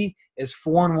 Whiskey is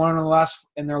 4-1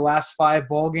 in their last 5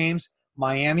 bowl games.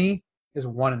 Miami is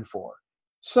 1-4.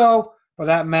 So, for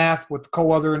that math, with the cold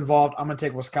weather involved, I'm going to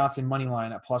take Wisconsin money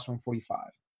line at plus 145.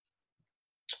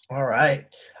 All right.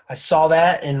 I saw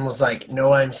that and was like,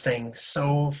 no, I'm staying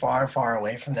so far, far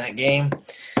away from that game.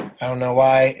 I don't know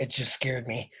why. It just scared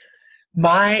me.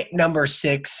 My number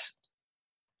 6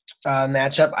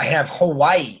 matchup, I have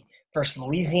Hawaii versus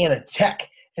Louisiana Tech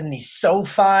in the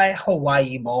SoFi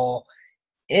Hawaii Bowl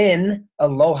in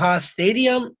Aloha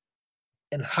Stadium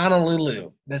in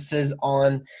Honolulu. This is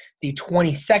on the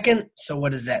 22nd. So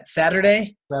what is that,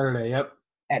 Saturday? Saturday, yep.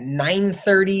 At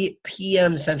 9:30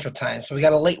 p.m. Central Time. So we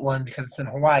got a late one because it's in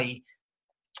Hawaii.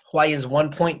 Hawaii is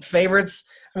 1-point favorites.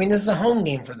 I mean, this is a home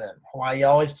game for them. Hawaii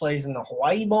always plays in the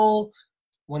Hawaii Bowl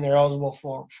when they're eligible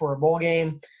for a bowl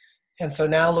game. And so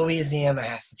now Louisiana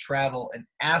has to travel an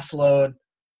ass load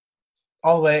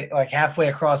all the way, like halfway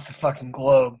across the fucking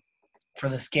globe for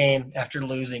this game after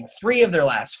losing 3 of their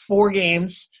last 4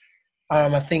 games.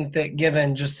 I think that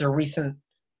given just their recent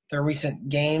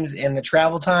games and the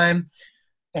travel time,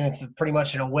 and it's pretty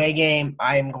much an away game,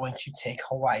 I am going to take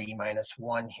Hawaii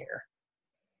 -1 here.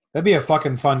 That'd be a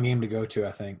fucking fun game to go to,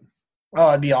 I think. Oh,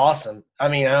 it'd be awesome. I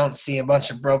mean, I don't see a bunch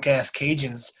of broke-ass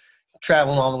Cajuns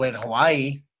traveling all the way to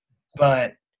Hawaii,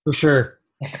 but for sure.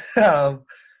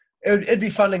 It'd be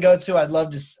fun to go to. I'd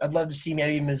love to see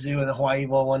maybe Mizzou in the Hawaii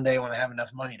Bowl one day when I have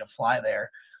enough money to fly there.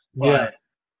 But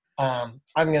I'm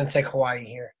going to take Hawaii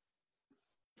here.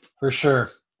 For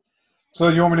sure. So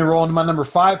you want me to roll into my number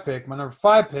 5 pick? My number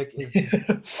 5 pick is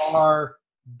the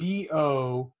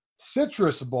RBO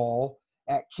Citrus Bowl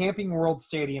at Camping World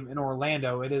Stadium in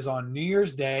Orlando. It is on New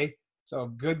Year's Day, so a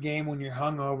good game when you're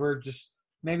hungover, just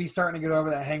maybe starting to get over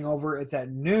that hangover. It's at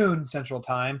noon Central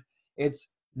Time. It's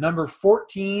number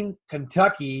 14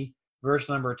 Kentucky versus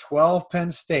number 12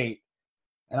 Penn State.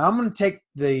 And I'm going to take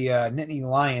the Nittany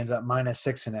Lions at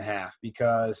 -6.5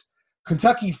 because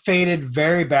Kentucky faded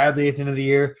very badly at the end of the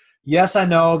year. Yes, I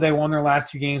know they won their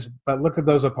last few games, but look at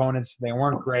those opponents. They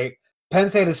weren't great. Penn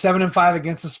State is 7-5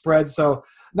 against the spread, so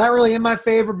not really in my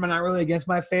favor, but not really against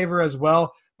my favor as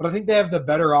well. But I think they have the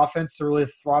better offense to really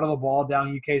throttle the ball down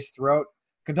UK's throat.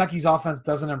 Kentucky's offense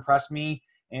doesn't impress me,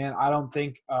 and I don't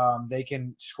think they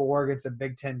can score against a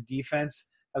Big Ten defense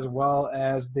as well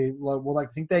as they will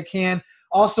like think they can.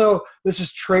 Also, this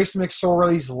is Trace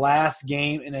McSorley's last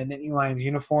game in a Nittany Lions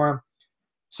uniform.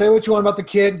 Say what you want about the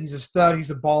kid. He's a stud. He's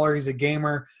a baller. He's a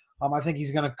gamer. I think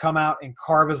he's going to come out and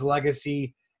carve his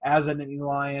legacy as a Nittany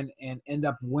Lion and end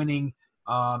up winning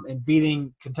and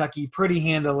beating Kentucky pretty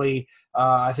handily.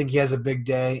 I think he has a big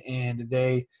day, and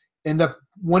they end up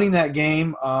winning that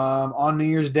game on New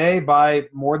Year's Day by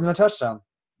more than a touchdown.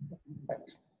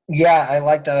 Yeah, I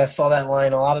like that. I saw that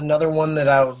line a lot. Another one that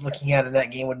I was looking at in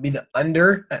that game would be the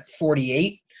under at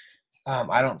 48.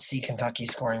 I don't see Kentucky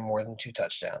scoring more than 2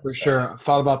 touchdowns. For sure. I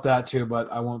thought about that too, but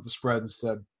I want the spread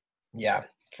instead. Yeah,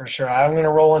 for sure. I'm going to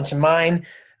roll into mine.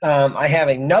 I have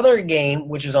another game,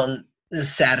 which is on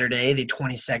this Saturday, the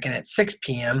 22nd at 6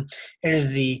 p.m. It is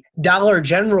the Dollar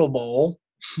General Bowl,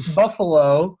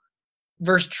 Buffalo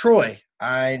versus Troy.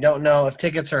 I don't know if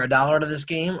tickets are $1 to this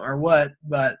game or what,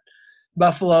 but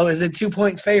Buffalo is a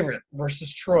 2-point favorite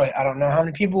versus Troy. I don't know how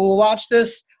many people will watch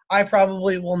this. I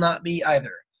probably will not be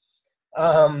either.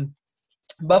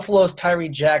 Buffalo's Tyree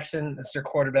Jackson is their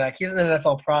quarterback. He's an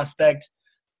NFL prospect.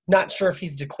 Not sure if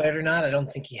he's declared or not. I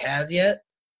don't think he has yet.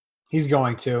 He's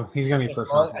going to. He's going to be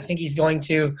first round. I think he's going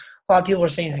to. A lot of people are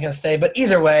saying he's going to stay. But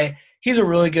either way, he's a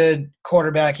really good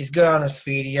quarterback. He's good on his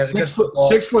feet. He has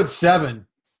 6'7".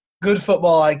 Good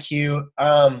football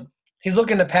IQ. He's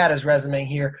looking to pad his resume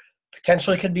here.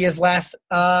 Potentially could be his last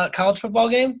college football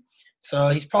game. So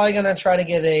he's probably going to try to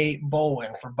get a bowl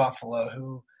win for Buffalo,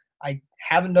 who I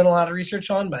haven't done a lot of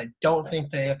research on, but I don't think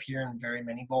they appear in very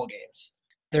many bowl games.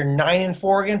 They're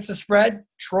 9-4 against the spread.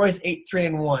 Troy's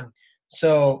 8-3-1.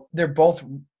 So they're both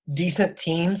decent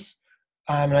teams.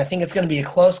 And I think it's going to be a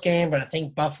close game, but I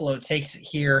think Buffalo takes it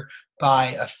here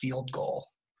by a field goal.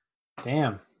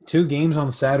 Damn. 2 games on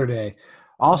Saturday.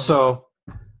 Also,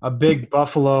 a big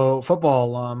Buffalo football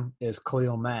alum is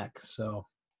Khalil Mack. So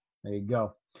there you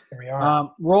go. Here we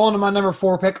are. Rolling to my number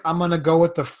 4 pick, I'm going to go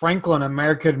with the Franklin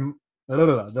American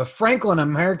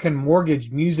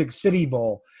Mortgage Music City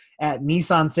Bowl at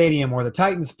Nissan Stadium, where the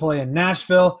Titans play in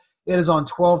Nashville. It is on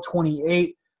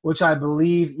 12/28, which I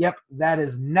believe, that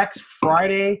is next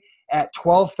Friday at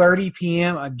 12:30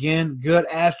 p.m. Again, good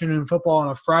afternoon football on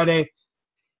a Friday.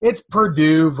 It's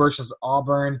Purdue versus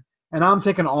Auburn, and I'm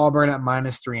taking Auburn at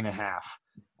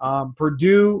 -3.5.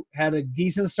 Purdue had a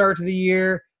decent start to the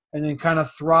year and then kind of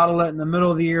throttled it in the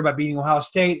middle of the year by beating Ohio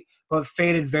State, but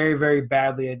faded very, very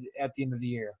badly at the end of the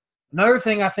year. Another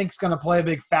thing I think is going to play a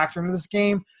big factor into this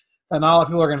game that not a lot of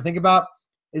people are going to think about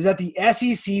is that the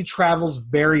SEC travels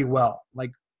very well.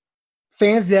 Like,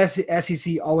 fans of the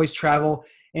SEC always travel,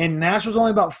 And Nashville's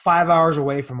only about 5 hours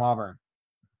away from Auburn.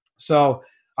 So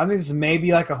I think this may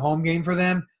be like a home game for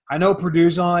them. I know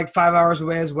Purdue's only like 5 hours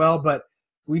away as well, but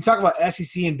when you talk about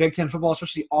SEC and Big Ten football,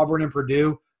 especially Auburn and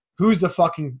Purdue, who's the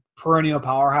fucking perennial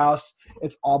powerhouse?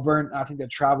 It's Auburn. I think they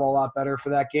travel a lot better for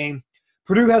that game.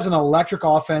 Purdue has an electric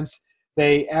offense.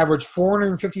 They average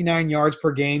 459 yards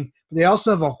per game. But they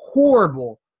also have a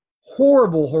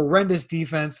horrendous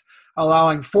defense,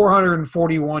 allowing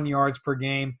 441 yards per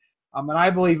game. And I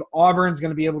believe Auburn's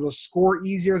going to be able to score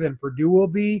easier than Purdue will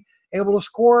be able to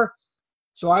score.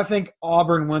 So I think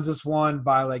Auburn wins this one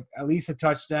by like at least a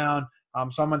touchdown.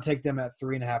 So I'm going to take them at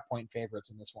 3.5-point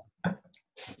favorites in this one.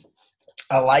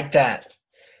 I like that.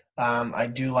 I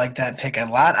do like that pick a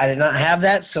lot. I did not have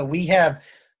that, so we have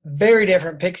very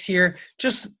different picks here.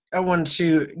 Just I wanted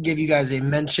to give you guys a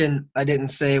mention. I didn't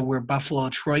say where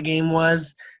Buffalo-Troy game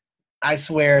was. I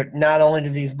swear, not only do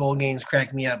these bowl games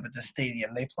crack me up at the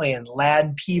stadium, they play in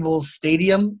Ladd Peebles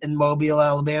Stadium in Mobile,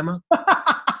 Alabama.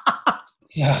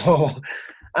 So,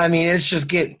 I mean, it just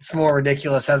gets more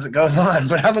ridiculous as it goes on.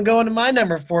 But I'm going to go into my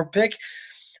number 4 pick.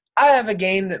 I have a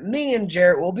game that me and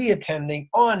Jarrett will be attending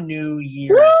on New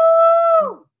Year's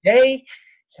Day.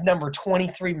 It's number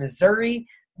 23, Missouri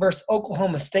versus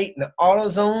Oklahoma State in the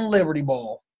AutoZone Liberty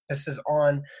Bowl. This is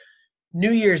on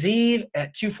New Year's Eve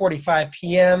at 2:45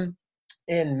 p.m.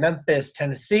 in Memphis,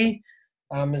 Tennessee.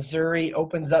 Missouri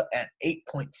opens up at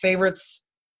 8-point favorites.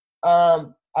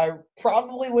 I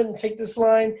probably wouldn't take this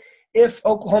line if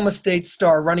Oklahoma State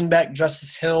star running back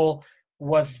Justice Hill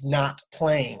was not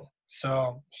playing.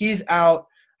 So he's out.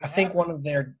 I think one of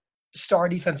their star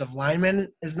defensive linemen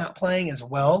is not playing as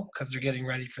well because they're getting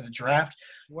ready for the draft.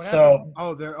 They're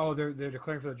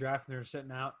declaring for the draft and they're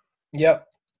sitting out. Yep.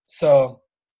 So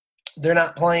they're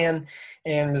not playing,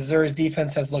 and Missouri's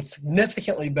defense has looked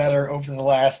significantly better over the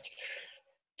last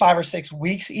 5 or 6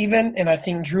 weeks even. And I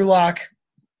think Drew Lock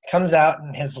comes out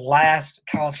in his last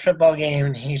college football game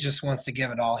and he just wants to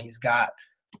give it all he's got.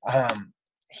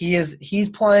 He's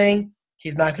playing.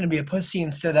 He's not going to be a pussy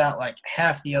and sit out like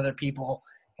half the other people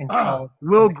in college.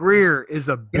 Will Greer is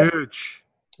a bitch.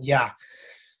 Yeah.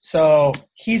 So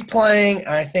he's playing.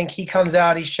 I think he comes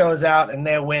out, he shows out, and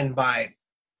they win by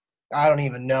I don't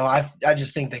even know. I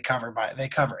just think they cover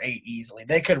 8 easily.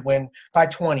 They could win by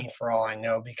 20 for all I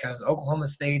know because Oklahoma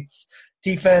State's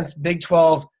defense, Big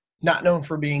 12, not known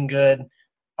for being good.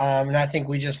 And I think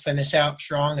we just finish out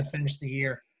strong and finish the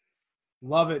year.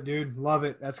 Love it, dude. Love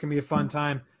it. That's going to be a fun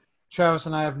time. Travis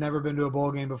and I have never been to a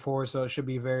bowl game before, so it should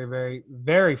be very, very,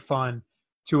 very fun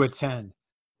to attend.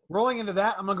 Rolling into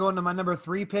that, I'm going to go into my number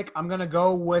 3 pick. I'm going to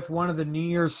go with one of the New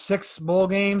Year's 6 bowl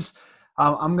games.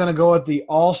 I'm going to go with the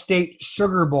All-State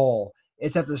Sugar Bowl.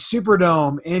 It's at the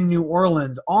Superdome in New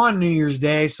Orleans on New Year's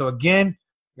Day. So, again,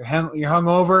 you're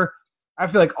hungover. I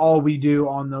feel like all we do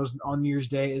on New Year's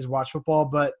Day is watch football,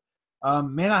 but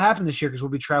may not happen this year because we'll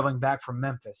be traveling back from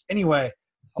Memphis. Anyway,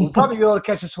 we'll probably be able to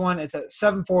catch this one. It's at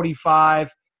 7:45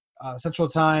 Central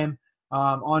Time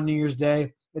on New Year's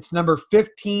Day. It's number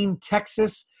 15,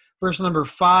 Texas, versus number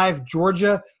 5,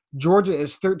 Georgia. Georgia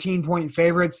is 13-point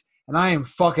favorites, and I am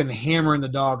fucking hammering the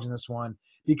dogs in this one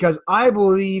because I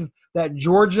believe that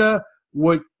Georgia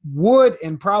would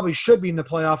and probably should be in the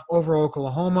playoff over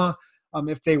Oklahoma.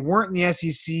 If they weren't in the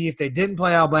SEC, if they didn't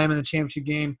play Alabama in the championship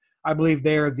game, I believe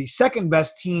they are the second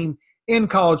best team in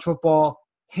college football,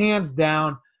 hands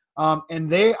down.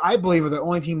 And I believe, are the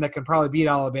only team that can probably beat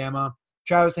Alabama.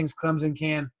 Travis thinks Clemson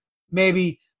can,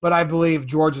 maybe, but I believe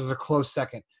Georgia's a close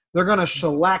second. They're going to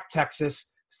shellac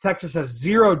Texas. Texas has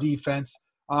 0 defense.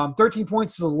 13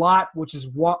 points is a lot, which is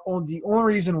the only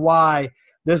reason why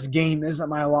this game isn't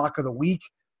my lock of the week.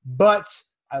 But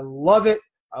I love it.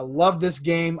 I love this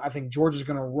game. I think Georgia's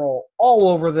going to roll all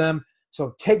over them.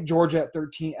 So take Georgia at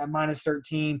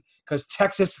 -13 because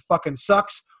Texas fucking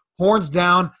sucks. Horns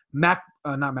down. not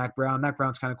Mac Brown. Mac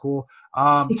Brown's kind of cool.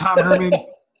 Tom Herman.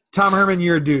 Tom Herman,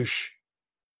 you're a douche.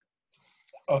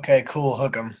 Okay, cool.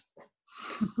 Hook 'em.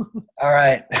 All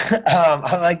right.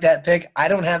 I like that pick. I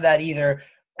don't have that either.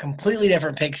 Completely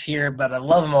different picks here, but I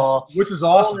love them all. Which is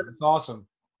awesome. It's awesome.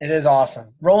 It is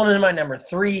awesome. Rolling into my number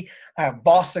 3, I have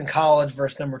Boston College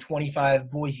versus number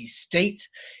 25, Boise State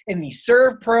in the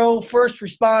Serve Pro First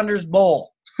Responders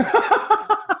Bowl.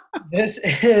 This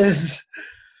is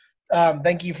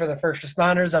thank you for the first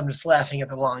responders. I'm just laughing at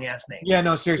the long-ass name. Yeah,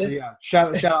 no, seriously, yeah.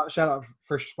 Shout out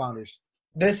first responders.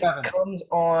 This comes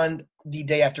on the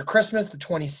day after Christmas, the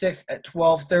 26th at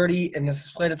 12:30, and this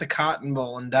is played at the Cotton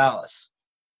Bowl in Dallas.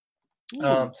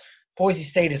 Boise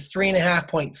State is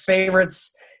 3.5-point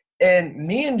favorites. And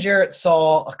me and Jarrett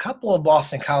saw a couple of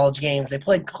Boston College games. They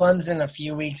played Clemson a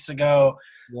few weeks ago,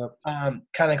 kind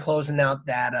of closing out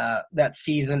that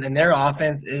season, and their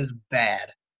offense is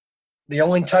bad. The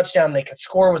only touchdown they could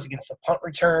score was against the punt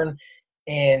return,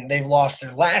 and they've lost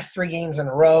their last 3 games in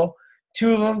a row,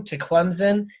 2 of them to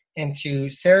Clemson and to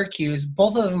Syracuse,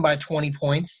 both of them by 20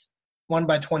 points, one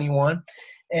by 21.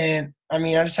 And, I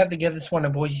mean, I just have to give this one to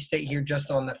Boise State here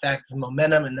just on the fact of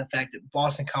momentum and the fact that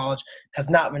Boston College has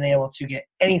not been able to get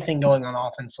anything going on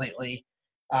offense lately.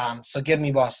 So give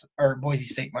me Boise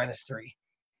State -3.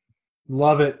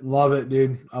 Love it,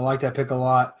 dude. I like that pick a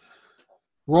lot.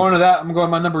 Rolling to that, I'm going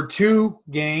to my number 2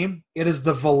 game. It is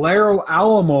the Valero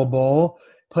Alamo Bowl,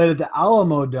 played at the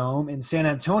Alamo Dome in San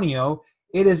Antonio.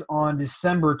 It is on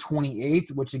December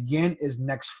 28th, which, again, is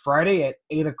next Friday at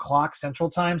 8 o'clock Central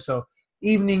Time. So,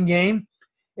 evening game.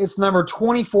 It's number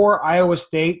 24, Iowa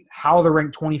State. How they're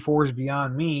ranked 24 is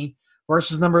beyond me.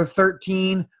 Versus number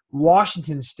 13,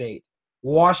 Washington State.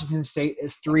 Washington State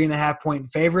is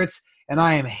 3.5-point favorites, and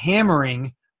I am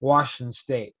hammering Washington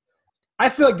State. I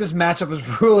feel like this matchup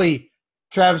is really,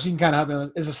 Travis, you can kind of help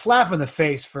me, is a slap in the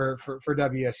face for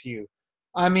WSU.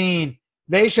 I mean,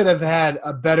 they should have had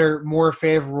a better, more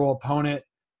favorable opponent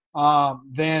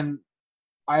than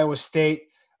Iowa State.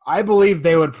 I believe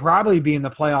they would probably be in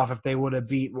the playoff if they would have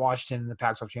beat Washington in the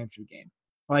Pac-12 championship game.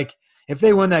 Like, if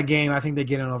they win that game, I think they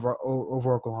get in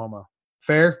over Oklahoma.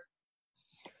 Fair?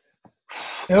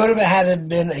 It would have had to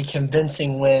been a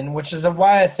convincing win, which is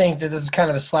why I think that this is kind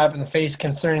of a slap in the face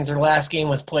considering their last game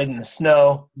was played in the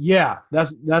snow. Yeah,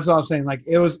 that's what I'm saying. Like,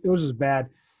 it was just bad.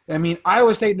 I mean,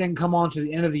 Iowa State didn't come on to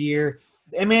the end of the year.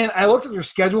 And, man, I looked at their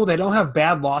schedule. They don't have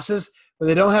bad losses, but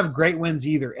they don't have great wins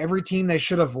either. Every team they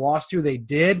should have lost to, they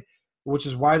did, which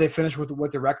is why they finished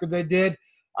with the record they did.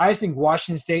 I just think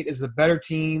Washington State is the better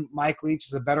team. Mike Leach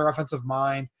is a better offensive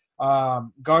mind.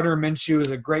 Gardner Minshew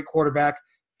is a great quarterback.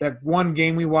 That one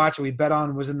game we watched and we bet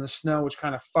on was in the snow, which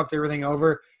kind of fucked everything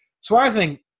over. So I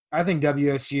think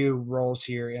WSU rolls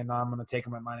here, and I'm going to take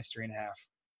them at -3.5.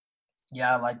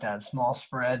 Yeah, I like that. Small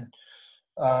spread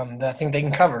that I think they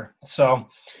can cover. So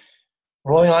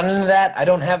rolling on into that, I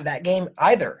don't have that game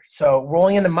either. So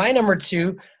rolling into my number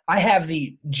 2, I have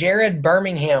the Jared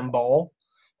Birmingham Bowl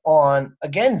on,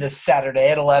 again, this Saturday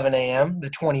at 11 a.m.,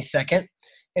 the 22nd.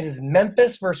 It is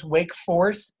Memphis versus Wake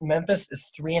Forest. Memphis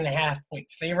is 3.5-point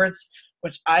favorites,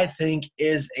 which I think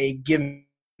is a gimme.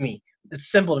 It's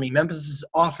simple to me. Memphis'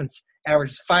 offense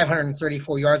averages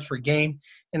 534 yards per game,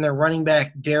 and their running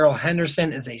back, Darrell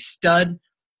Henderson, is a stud.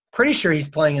 Pretty sure he's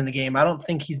playing in the game. I don't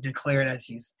think he's declared as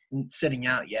he's sitting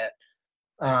out yet.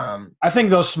 I think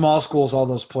those small schools, all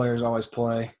those players always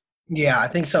play. Yeah, I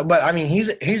think so. But, I mean,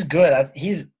 he's good.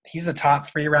 He's a top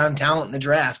 3-round talent in the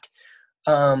draft.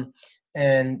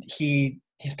 And he's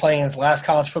playing his last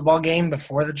college football game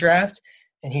before the draft,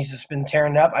 and he's just been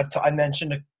tearing up. I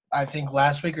mentioned, I think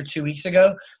last week or 2 weeks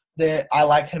ago, that I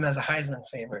liked him as a Heisman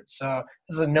favorite. So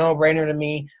this is a no-brainer to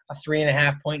me, a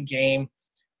 3.5-point game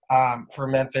for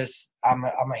Memphis. I'm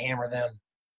a hammer them.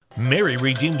 Mary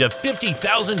redeemed a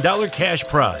 $50,000 cash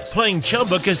prize playing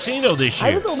Chumba Casino this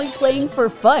year. I was only playing for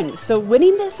fun, so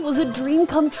winning this was a dream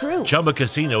come true. Chumba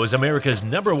Casino is America's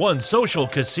 #1 social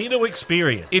casino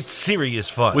experience. It's serious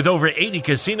fun. With over 80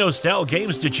 casino-style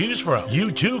games to choose from,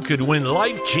 you too could win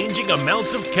life-changing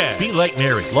amounts of cash. Be like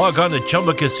Mary. Log on to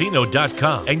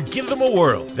ChumbaCasino.com and give them a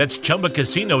whirl. That's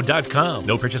ChumbaCasino.com.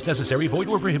 No purchase necessary. Void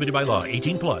or prohibited by law.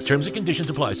 18+. Terms and conditions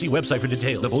apply. See website for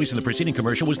details. The voice in the preceding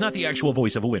commercial was not the actual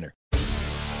voice of a winner.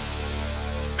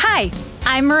 Hi,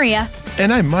 I'm Maria.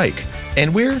 And I'm Mike.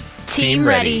 And we're Team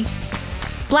Ready.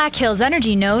 Black Hills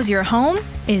Energy knows your home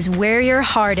is where your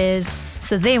heart is,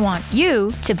 so they want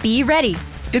you to be ready.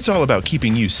 It's all about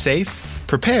keeping you safe,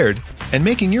 prepared, and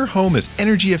making your home as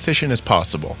energy efficient as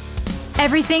possible.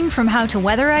 Everything from how to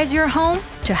weatherize your home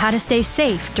to how to stay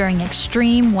safe during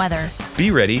extreme weather. Be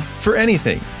ready for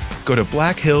anything. Go to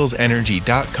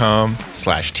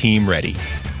blackhillsenergy.com/Team Ready.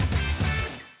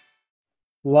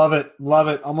 Love it.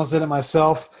 Almost did it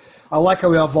myself. I like how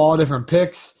we have all different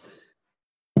picks.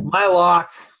 My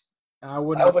lock, I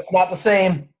hope it's not the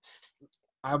same.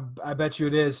 I bet you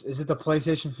it is. Is it the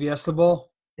PlayStation Fiesta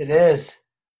Bowl? It is.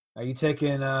 Are you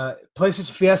taking PlayStation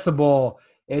Fiesta Bowl?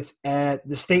 It's at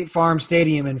the State Farm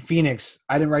Stadium in Phoenix.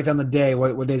 I didn't write down the day.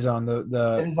 What day's on? It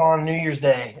is on New Year's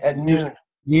Day at noon.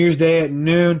 New Year's Day at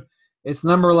noon. It's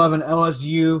number 11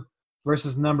 LSU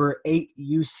versus number 8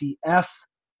 UCF.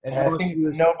 And I think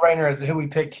no-brainer is who we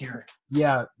picked here.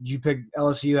 Yeah. Did you pick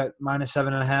LSU at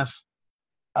 -7.5?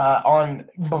 On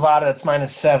Bovada, it's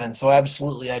 -7, so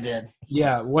absolutely I did.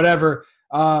 Yeah, whatever.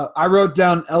 I wrote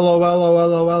down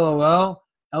LOL.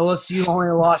 LSU only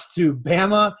lost to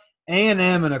Bama,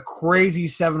 A&M in a crazy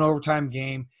 7 overtime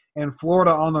game, and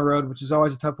Florida on the road, which is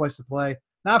always a tough place to play.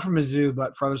 Not for Mizzou,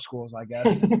 but for other schools, I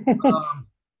guess.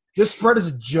 This spread is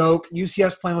a joke.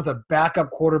 UCF's playing with a backup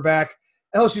quarterback.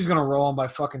 LSU's going to roll them by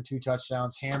fucking 2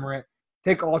 touchdowns. Hammer it.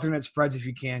 Take alternate spreads if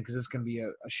you can, because it's going to be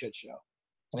a shit show.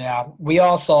 Yeah, we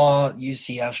all saw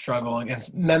UCF struggle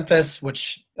against Memphis,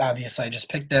 which obviously I just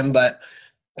picked them, but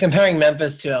comparing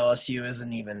Memphis to LSU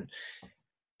isn't even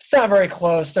 – it's not very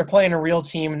close. They're playing a real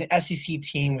team, an SEC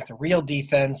team with a real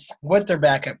defense, with their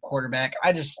backup quarterback.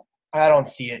 I don't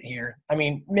see it here. I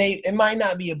mean, it might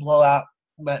not be a blowout,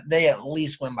 but they at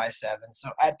least win by 7. So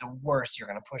at the worst, you're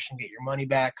going to push and get your money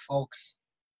back, folks.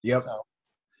 Yep. So,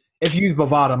 if you use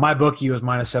Bovada, my bookie was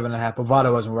 -7.5.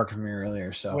 Bovada wasn't working for me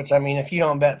earlier. So, which, I mean, if you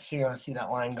don't bet, so you're going to see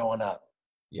that line going up.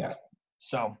 Yeah.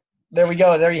 So there we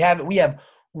go. There you have it. We have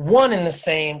one in the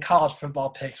same college football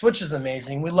picks, which is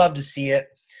amazing. We love to see it.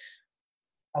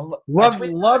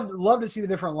 Love to see the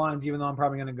different lines, even though I'm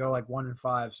probably going to go like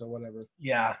 1-5, so whatever.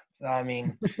 Yeah, so, I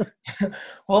mean,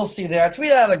 we'll see there. I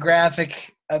tweeted out a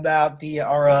graphic about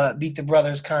our Beat the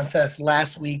Brothers contest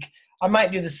last week. I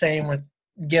might do the same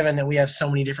given that we have so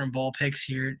many different bowl picks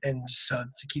here, and so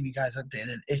to keep you guys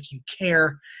updated if you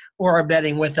care or are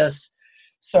betting with us.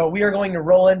 So we are going to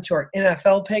roll into our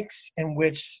NFL picks, in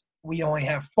which we only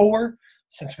have 4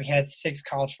 since we had 6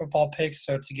 college football picks,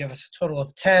 so to give us a total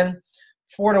of 10.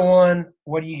 4-1.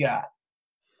 What do you got?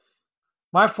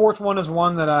 My fourth one is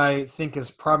one that I think is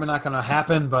probably not going to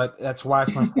happen, but that's why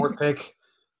it's my fourth pick.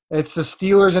 It's the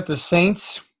Steelers at the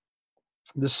Saints.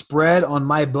 The spread on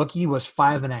my bookie was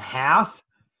 5.5,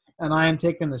 and I am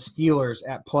taking the Steelers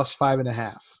at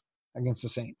 +5.5 against the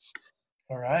Saints.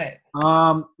 All right.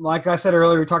 Like I said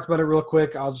earlier, we talked about it real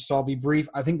quick. I'll be brief.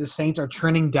 I think the Saints are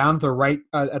trending down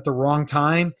at the wrong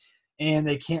time, and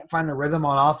they can't find a rhythm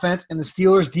on offense. And the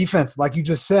Steelers' defense, like you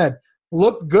just said,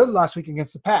 looked good last week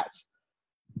against the Pats.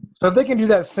 So if they can do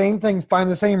that same thing, find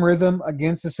the same rhythm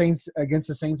against the Saints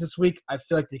this week, I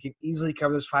feel like they can easily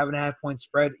cover this 5.5-point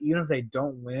spread. Even if they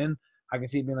don't win, I can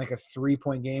see it being like a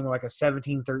 3-point game or like a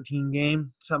 17-13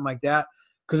 game, something like that.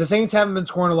 Because the Saints haven't been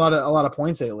scoring a lot of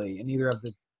points lately, and neither of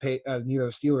the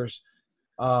Steelers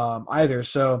either.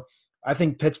 So I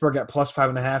think Pittsburgh at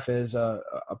 +5.5 is a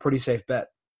pretty safe bet.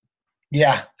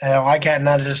 Yeah, I like that, and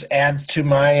that just adds to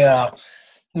my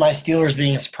my Steelers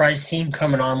being a surprise team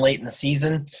coming on late in the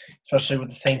season, especially with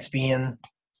the Saints being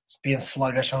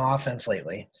sluggish on offense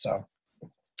lately. So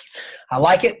I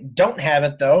like it. Don't have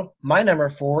it though. My number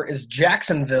 4 is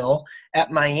Jacksonville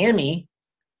at Miami.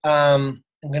 I'm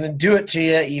going to do it to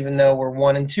you, even though we're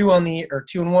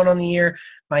 2-1 on the year.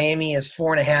 Miami is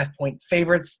 4.5-point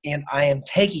favorites, and I am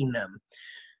taking them.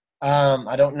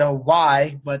 I don't know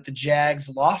why, but the Jags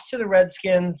lost to the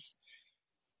Redskins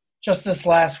just this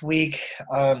last week.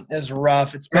 Is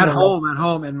rough. It's been at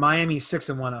home, and Miami's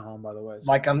 6-1 at home, by the way.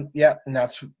 And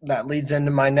that leads into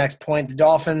my next point. The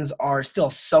Dolphins are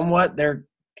still they're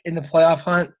in the playoff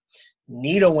hunt.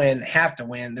 Need a win, have to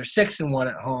win. They're 6-1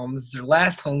 at home. This is their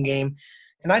last home game.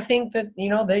 And I think that,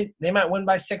 they might win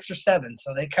by 6 or 7.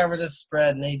 So they cover this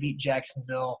spread and they beat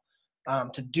Jacksonville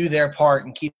to do their part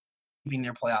and keeping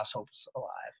their playoffs hopes alive.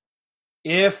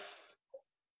 If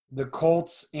the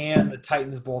Colts and the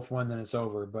Titans both win, then it's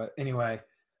over. But anyway,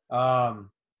 and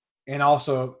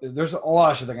also there's a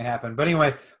lot of shit that can happen. But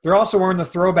anyway, they're also wearing the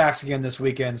throwbacks again this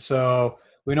weekend. So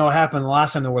we know what happened the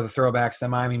last time they wore the throwbacks. The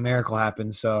Miami Miracle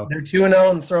happened. So they're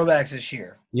 2-0 in the throwbacks this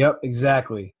year. Yep,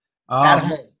 exactly. At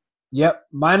home. Yep.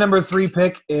 My number 3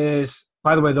 pick is,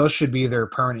 by the way, those should be their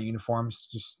permanent uniforms.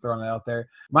 Just throwing that out there.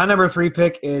 My number 3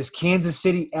 pick is Kansas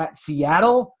City at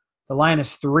Seattle. The line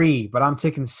is 3, but I'm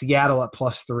taking Seattle at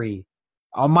 +3.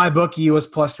 On my bookie, it was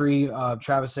 +3.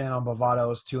 Travis saying on Bovado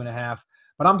was 2.5.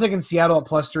 But I'm taking Seattle at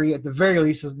 +3. At the very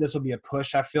least, this will be a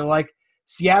push, I feel like.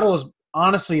 Seattle is,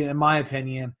 honestly, in my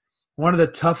opinion, one of the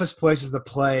toughest places to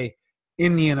play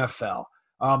in the NFL.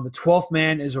 The 12th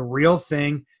man is a real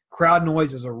thing. Crowd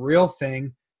noise is a real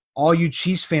thing. All you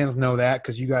Chiefs fans know that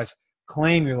because you guys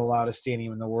claim you're the loudest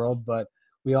stadium in the world, but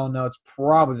we all know it's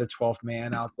probably the 12th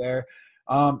man out there.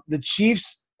 The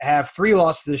Chiefs have 3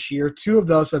 losses this year. 2 of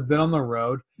those have been on the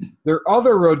road. Their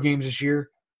other road games this year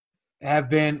have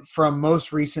been from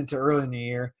most recent to early in the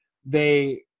year.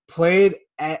 They played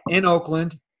in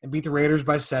Oakland and beat the Raiders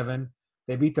by 7.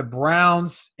 They beat the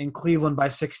Browns in Cleveland by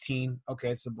 16.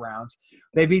 Okay, it's the Browns.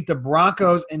 They beat the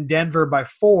Broncos in Denver by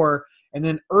 4. And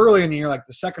then early in the year, like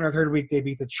the second or third week, they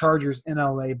beat the Chargers in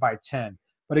LA by 10.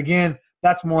 But again,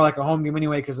 that's more like a home game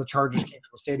anyway because the Chargers came to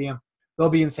the stadium. They'll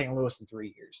be in St. Louis in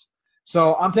 3 years.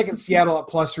 So I'm taking Seattle at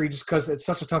 +3 just because it's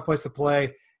such a tough place to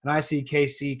play. And I see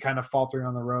KC kind of faltering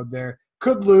on the road there.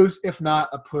 Could lose, if not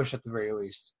a push at the very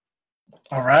least.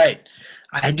 All right.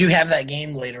 I do have that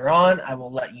game later on. I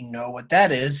will let you know what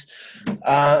that is.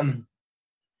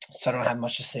 So I don't have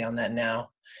much to say on that now.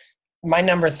 My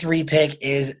number 3 pick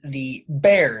is the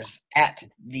Bears at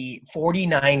the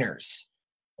 49ers.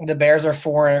 The Bears are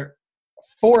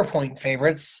 4-point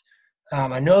favorites.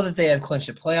 I know that they have clinched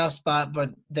a playoff spot, but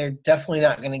they're definitely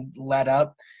not going to let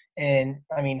up. And,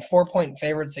 4-point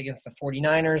favorites against the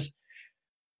 49ers.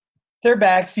 Their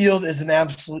backfield is an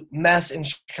absolute mess, and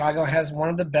Chicago has one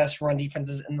of the best run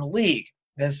defenses in the league.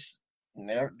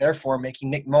 Therefore, making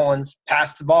Nick Mullins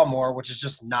pass the ball more, which is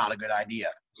just not a good idea.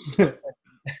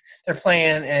 They're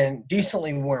playing in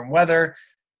decently warm weather,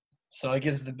 so it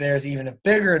gives the Bears even a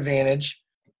bigger advantage.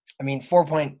 4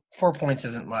 points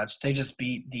isn't much. They just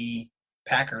beat the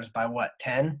Packers by what,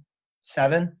 10?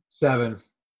 7? 7.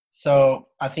 So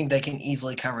I think they can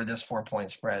easily cover this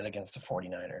 4-point spread against the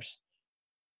 49ers.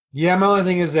 Yeah, my only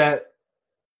thing is that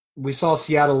we saw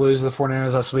Seattle lose to the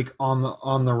 49ers last week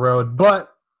on the road. But,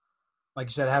 like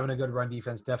you said, having a good run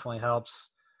defense definitely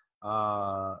helps.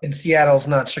 And Seattle's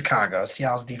not Chicago.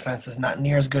 Seattle's defense is not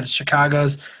near as good as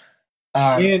Chicago's.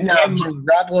 Now, Jimmy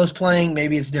Garoppolo's playing,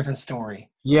 maybe it's a different story.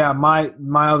 Yeah, my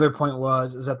other point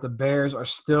is that the Bears are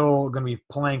still going to be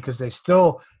playing because they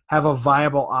still have a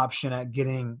viable option at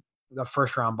getting the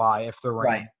first-round bye if the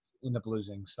Rams end up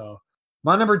losing. So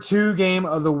my number 2 game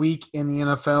of the week in the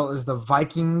NFL is the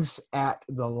Vikings at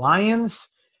the Lions,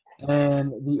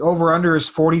 and the over-under is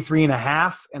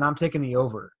 43.5, and I'm taking the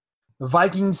over. The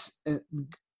Vikings, and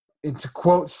to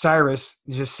quote Cyrus,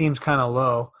 it just seems kind of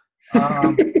low.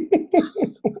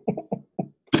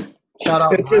 Shout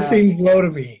out. It just seems low to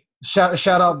me. Shout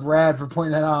out Brad for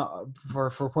pointing that out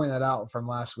for pointing that out from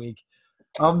last week.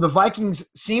 The Vikings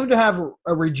seem to have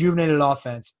a rejuvenated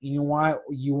offense. You know why?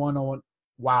 You want to know?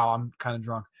 Wow, I'm kind of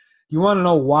drunk. You want to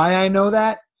know why I know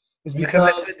that? It's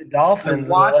because the Dolphins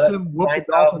I watched them whoop the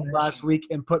Dolphins last week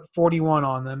and put 41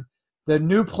 on them. The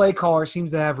new play caller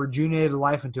seems to have rejuvenated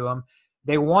life into them.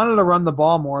 They wanted to run the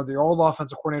ball more. Their old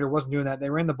offensive coordinator wasn't doing that. They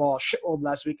ran the ball a shitload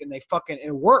last week, and it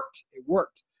worked. It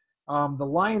worked. The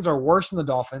Lions are worse than the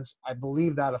Dolphins. I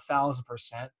believe that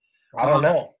 1,000%. I don't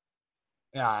know.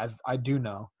 Yeah, I do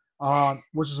know.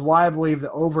 Which is why I believe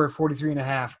the over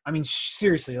 43.5.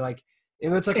 Seriously, like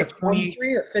if it's like a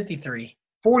 23 or 53,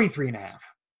 43.5.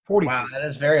 43. Wow, that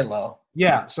is very low.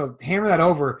 Yeah, so hammer that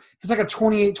over. If it's like a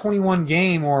 28-21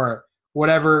 game or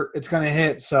whatever, it's going to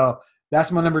hit. So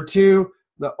that's my number 2.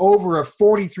 The over of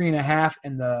 43.5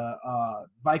 and the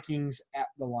Vikings at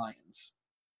the Lions.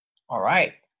 All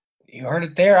right. You heard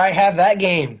it there. I have that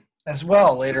game as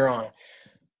well later on.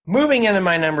 Moving into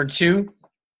my number 2,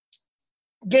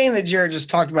 game that Jared just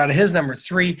talked about, his number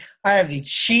 3, I have the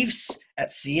Chiefs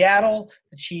at Seattle.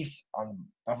 The Chiefs on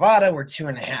Bovada were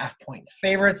 2.5-point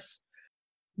favorites.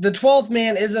 The 12th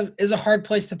man is a hard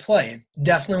place to play.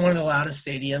 Definitely one of the loudest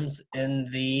stadiums in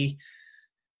the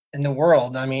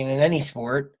world. In any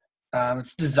sport.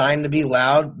 It's designed to be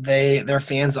loud. Their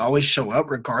fans always show up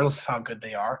regardless of how good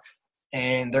they are.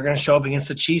 And they're going to show up against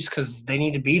the Chiefs because they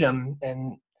need to beat them.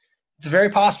 And it's very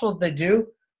possible that they do.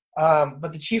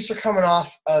 But the Chiefs are coming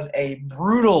off of a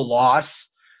brutal loss.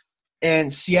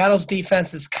 And Seattle's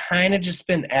defense has kind of just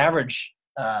been average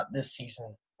this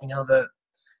season.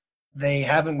 They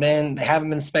haven't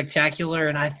been spectacular.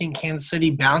 And I think Kansas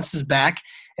City bounces back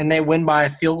and they win by a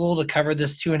field goal to cover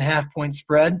this 2.5-point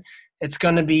spread. It's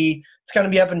going to be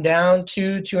up and down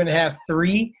 2, 2.5,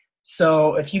 3.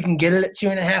 So if you can get it at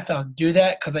 2.5, I'll do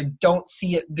that because I don't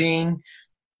see it being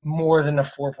more than a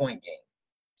 4-point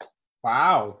game.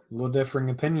 Wow, a little differing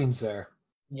opinions there.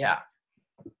 Yeah.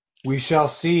 We shall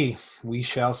see. We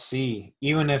shall see.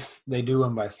 Even if they do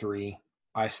win by 3,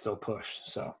 I still push.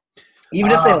 So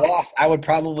even if they lost, I would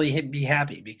probably be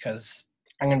happy because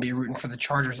I'm going to be rooting for the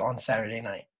Chargers on Saturday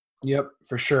night. Yep,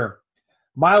 for sure.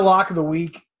 My lock of the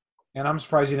week, and I'm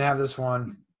surprised you didn't have this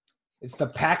one. It's the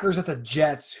Packers at the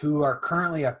Jets, who are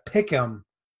currently a pick'em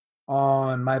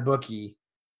on my bookie,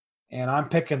 and I'm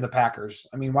picking the Packers.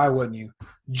 Why wouldn't you?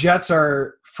 Jets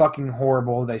are fucking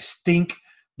horrible. They stink.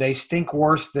 They stink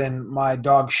worse than my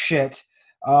dog shit.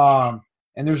 And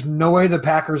there's no way the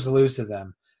Packers lose to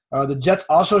them. The Jets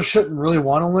also shouldn't really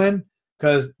want to win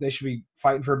because they should be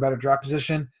fighting for a better draft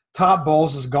position. Todd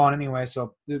Bowles is gone anyway,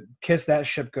 so kiss that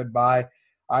ship goodbye.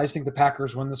 I just think the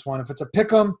Packers win this one. If it's a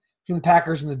pick'em between the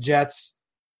Packers and the Jets,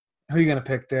 who are you going to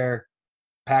pick there?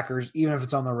 Packers, even if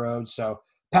it's on the road. So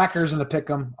Packers and the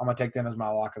pick'em, I'm going to take them as my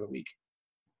lock of the week.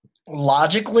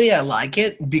 Logically, I like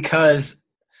it because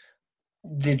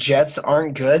the Jets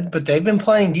aren't good, but they've been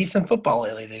playing decent football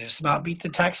lately. They just about beat the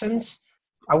Texans.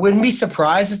 I wouldn't be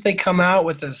surprised if they come out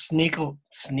with a sneak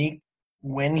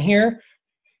win here,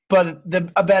 but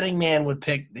a betting man would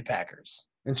pick the Packers.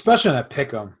 And especially on that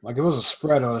pick 'em. Like, if it was a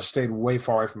spread, I would have stayed way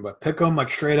far away from it. But pick 'em, like,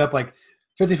 straight up, like,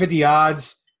 50-50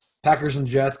 odds, Packers and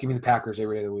Jets. Give me the Packers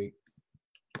every day of the week.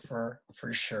 For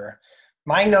sure.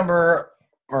 My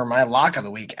lock of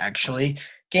the week, actually,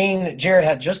 game that Jared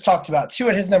had just talked about, too,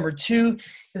 at his number 2,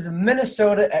 is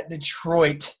Minnesota at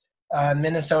Detroit.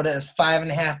 Minnesota is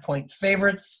 5.5-point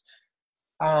favorites.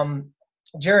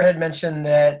 Jared had mentioned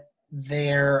that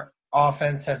their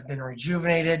offense has been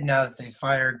rejuvenated now that they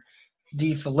fired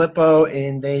DeFilippo,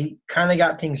 and they kind of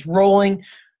got things rolling,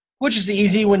 which is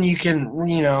easy when you can,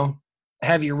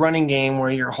 have your running game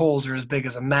where your holes are as big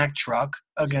as a Mack truck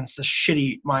against the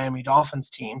shitty Miami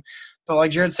Dolphins team. But like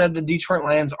Jared said, the Detroit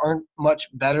Lions aren't much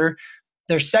better.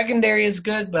 Their secondary is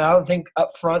good, but I don't think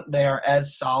up front they are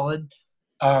as solid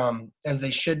as they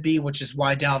should be, which is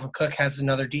why Dalvin Cook has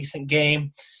another decent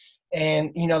game.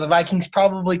 And, the Vikings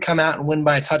probably come out and win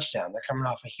by a touchdown. They're coming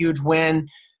off a huge win.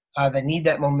 They need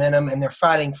that momentum, and they're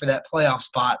fighting for that playoff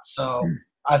spot. So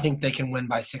I think they can win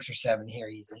by 6 or 7 here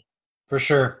easy. For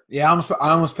sure. Yeah,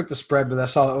 I almost picked the spread, but I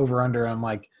saw the over-under. I'm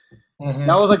like, that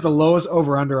was like the lowest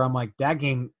over-under. I'm like, that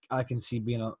game I can see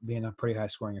being a pretty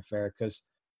high-scoring affair. Just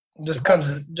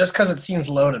because it seems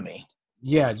low to me.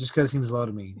 Yeah, just because it seems low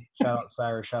to me. Shout out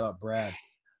Cyrus, shout out Brad.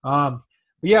 But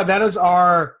yeah, that is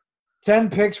our 10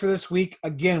 picks for this week.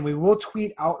 Again, we will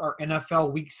tweet out our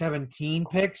NFL Week 17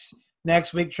 picks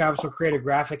next week. Travis will create a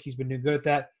graphic. He's been doing good at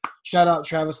that. Shout out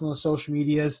Travis on the social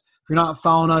medias. If you're not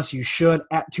following us, you should,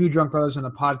 at 2 Drunk Brothers and a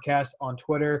Podcast on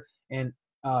Twitter, and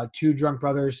 2 Drunk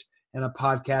Brothers and a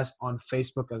Podcast on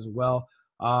Facebook as well.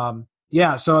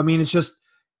 Yeah, so, I mean, it's just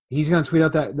he's going to tweet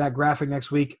out that graphic next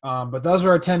week. But those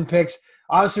are our 10 picks.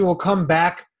 Obviously, we'll come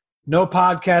back. No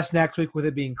podcast next week with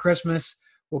it being Christmas.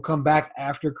 We'll come back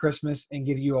after Christmas and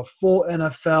give you a full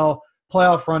NFL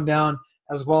playoff rundown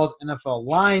as well as NFL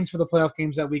lines for the playoff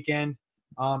games that weekend.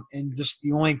 And just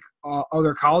the only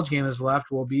other college game is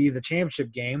left will be the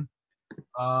championship game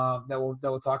that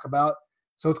we'll talk about.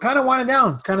 So it's kind of winding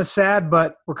down. It's kind of sad,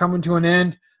 but we're coming to an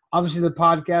end. Obviously, the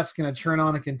podcast is going to turn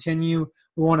on and continue.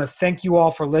 We want to thank you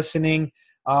all for listening.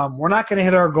 We're not going to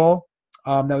hit our goal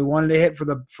that we wanted to hit for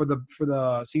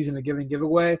the season of giving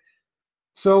giveaway.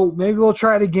 So maybe we'll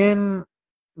try it again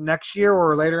next year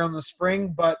or later in the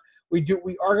spring. But we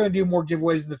are going to do more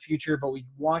giveaways in the future. But we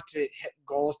want to hit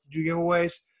goals to do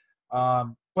giveaways.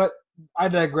 But I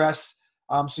digress.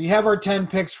 So you have our 10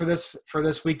 picks for this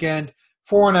weekend: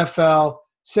 4 NFL,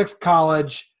 6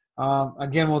 college.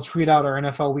 Again, we'll tweet out our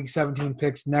NFL Week 17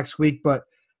 picks next week. But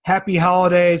happy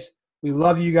holidays. We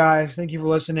love you guys. Thank you for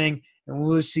listening. And we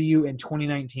will see you in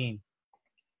 2019.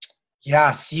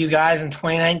 Yeah, see you guys in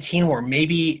 2019 where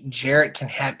maybe Jarrett can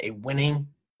have a winning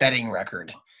betting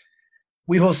record.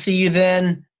 We will see you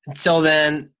then. Until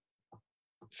then,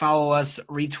 follow us,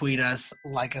 retweet us,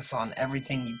 like us on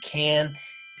everything you can.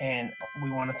 And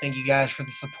we want to thank you guys for the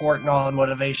support and all the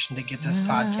motivation to get this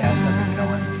podcast up and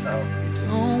going. So,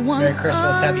 Merry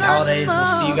Christmas, Happy Holidays.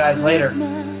 We'll see you guys later.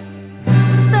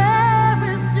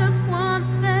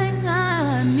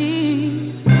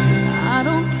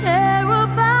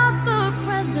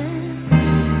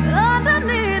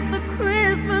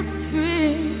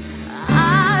 Tree.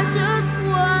 I just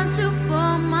want you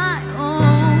for my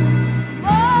own,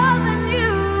 more than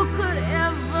you could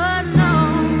ever know.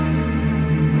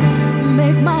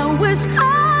 Make my wish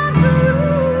come true.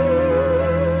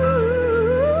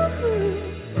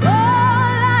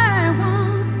 All I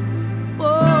want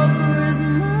for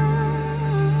Christmas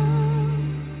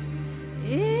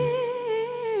is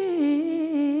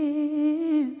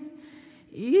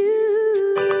you.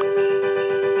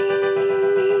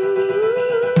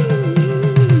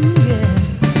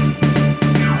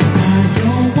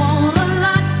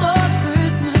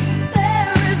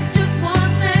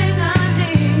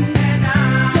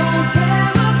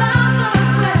 Care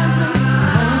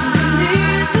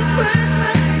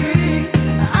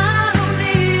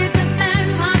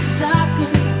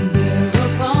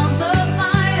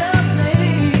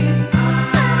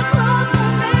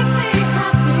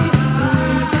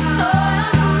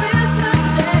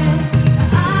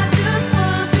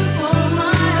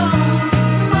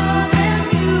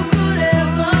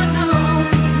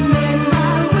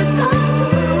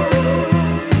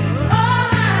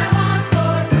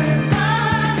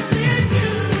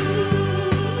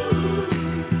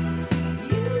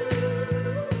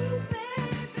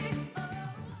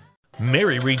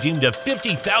Mary redeemed a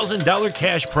 $50,000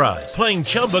 cash prize playing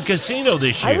Chumba Casino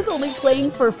this year. I was only playing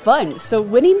for fun, so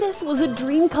winning this was a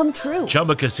dream come true.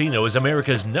 Chumba Casino is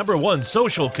America's #1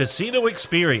 social casino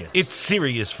experience. It's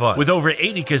serious fun. With over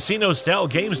 80 casino-style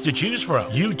games to choose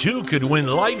from, you too could win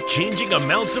life-changing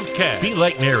amounts of cash. Be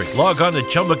like Mary. Log on to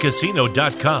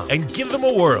ChumbaCasino.com and give them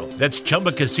a whirl. That's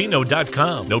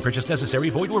ChumbaCasino.com. No purchase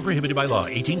necessary. Void where prohibited by law.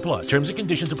 18+. Terms and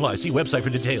conditions apply. See website for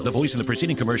details. The voice in the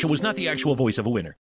preceding commercial was not the actual voice of a winner.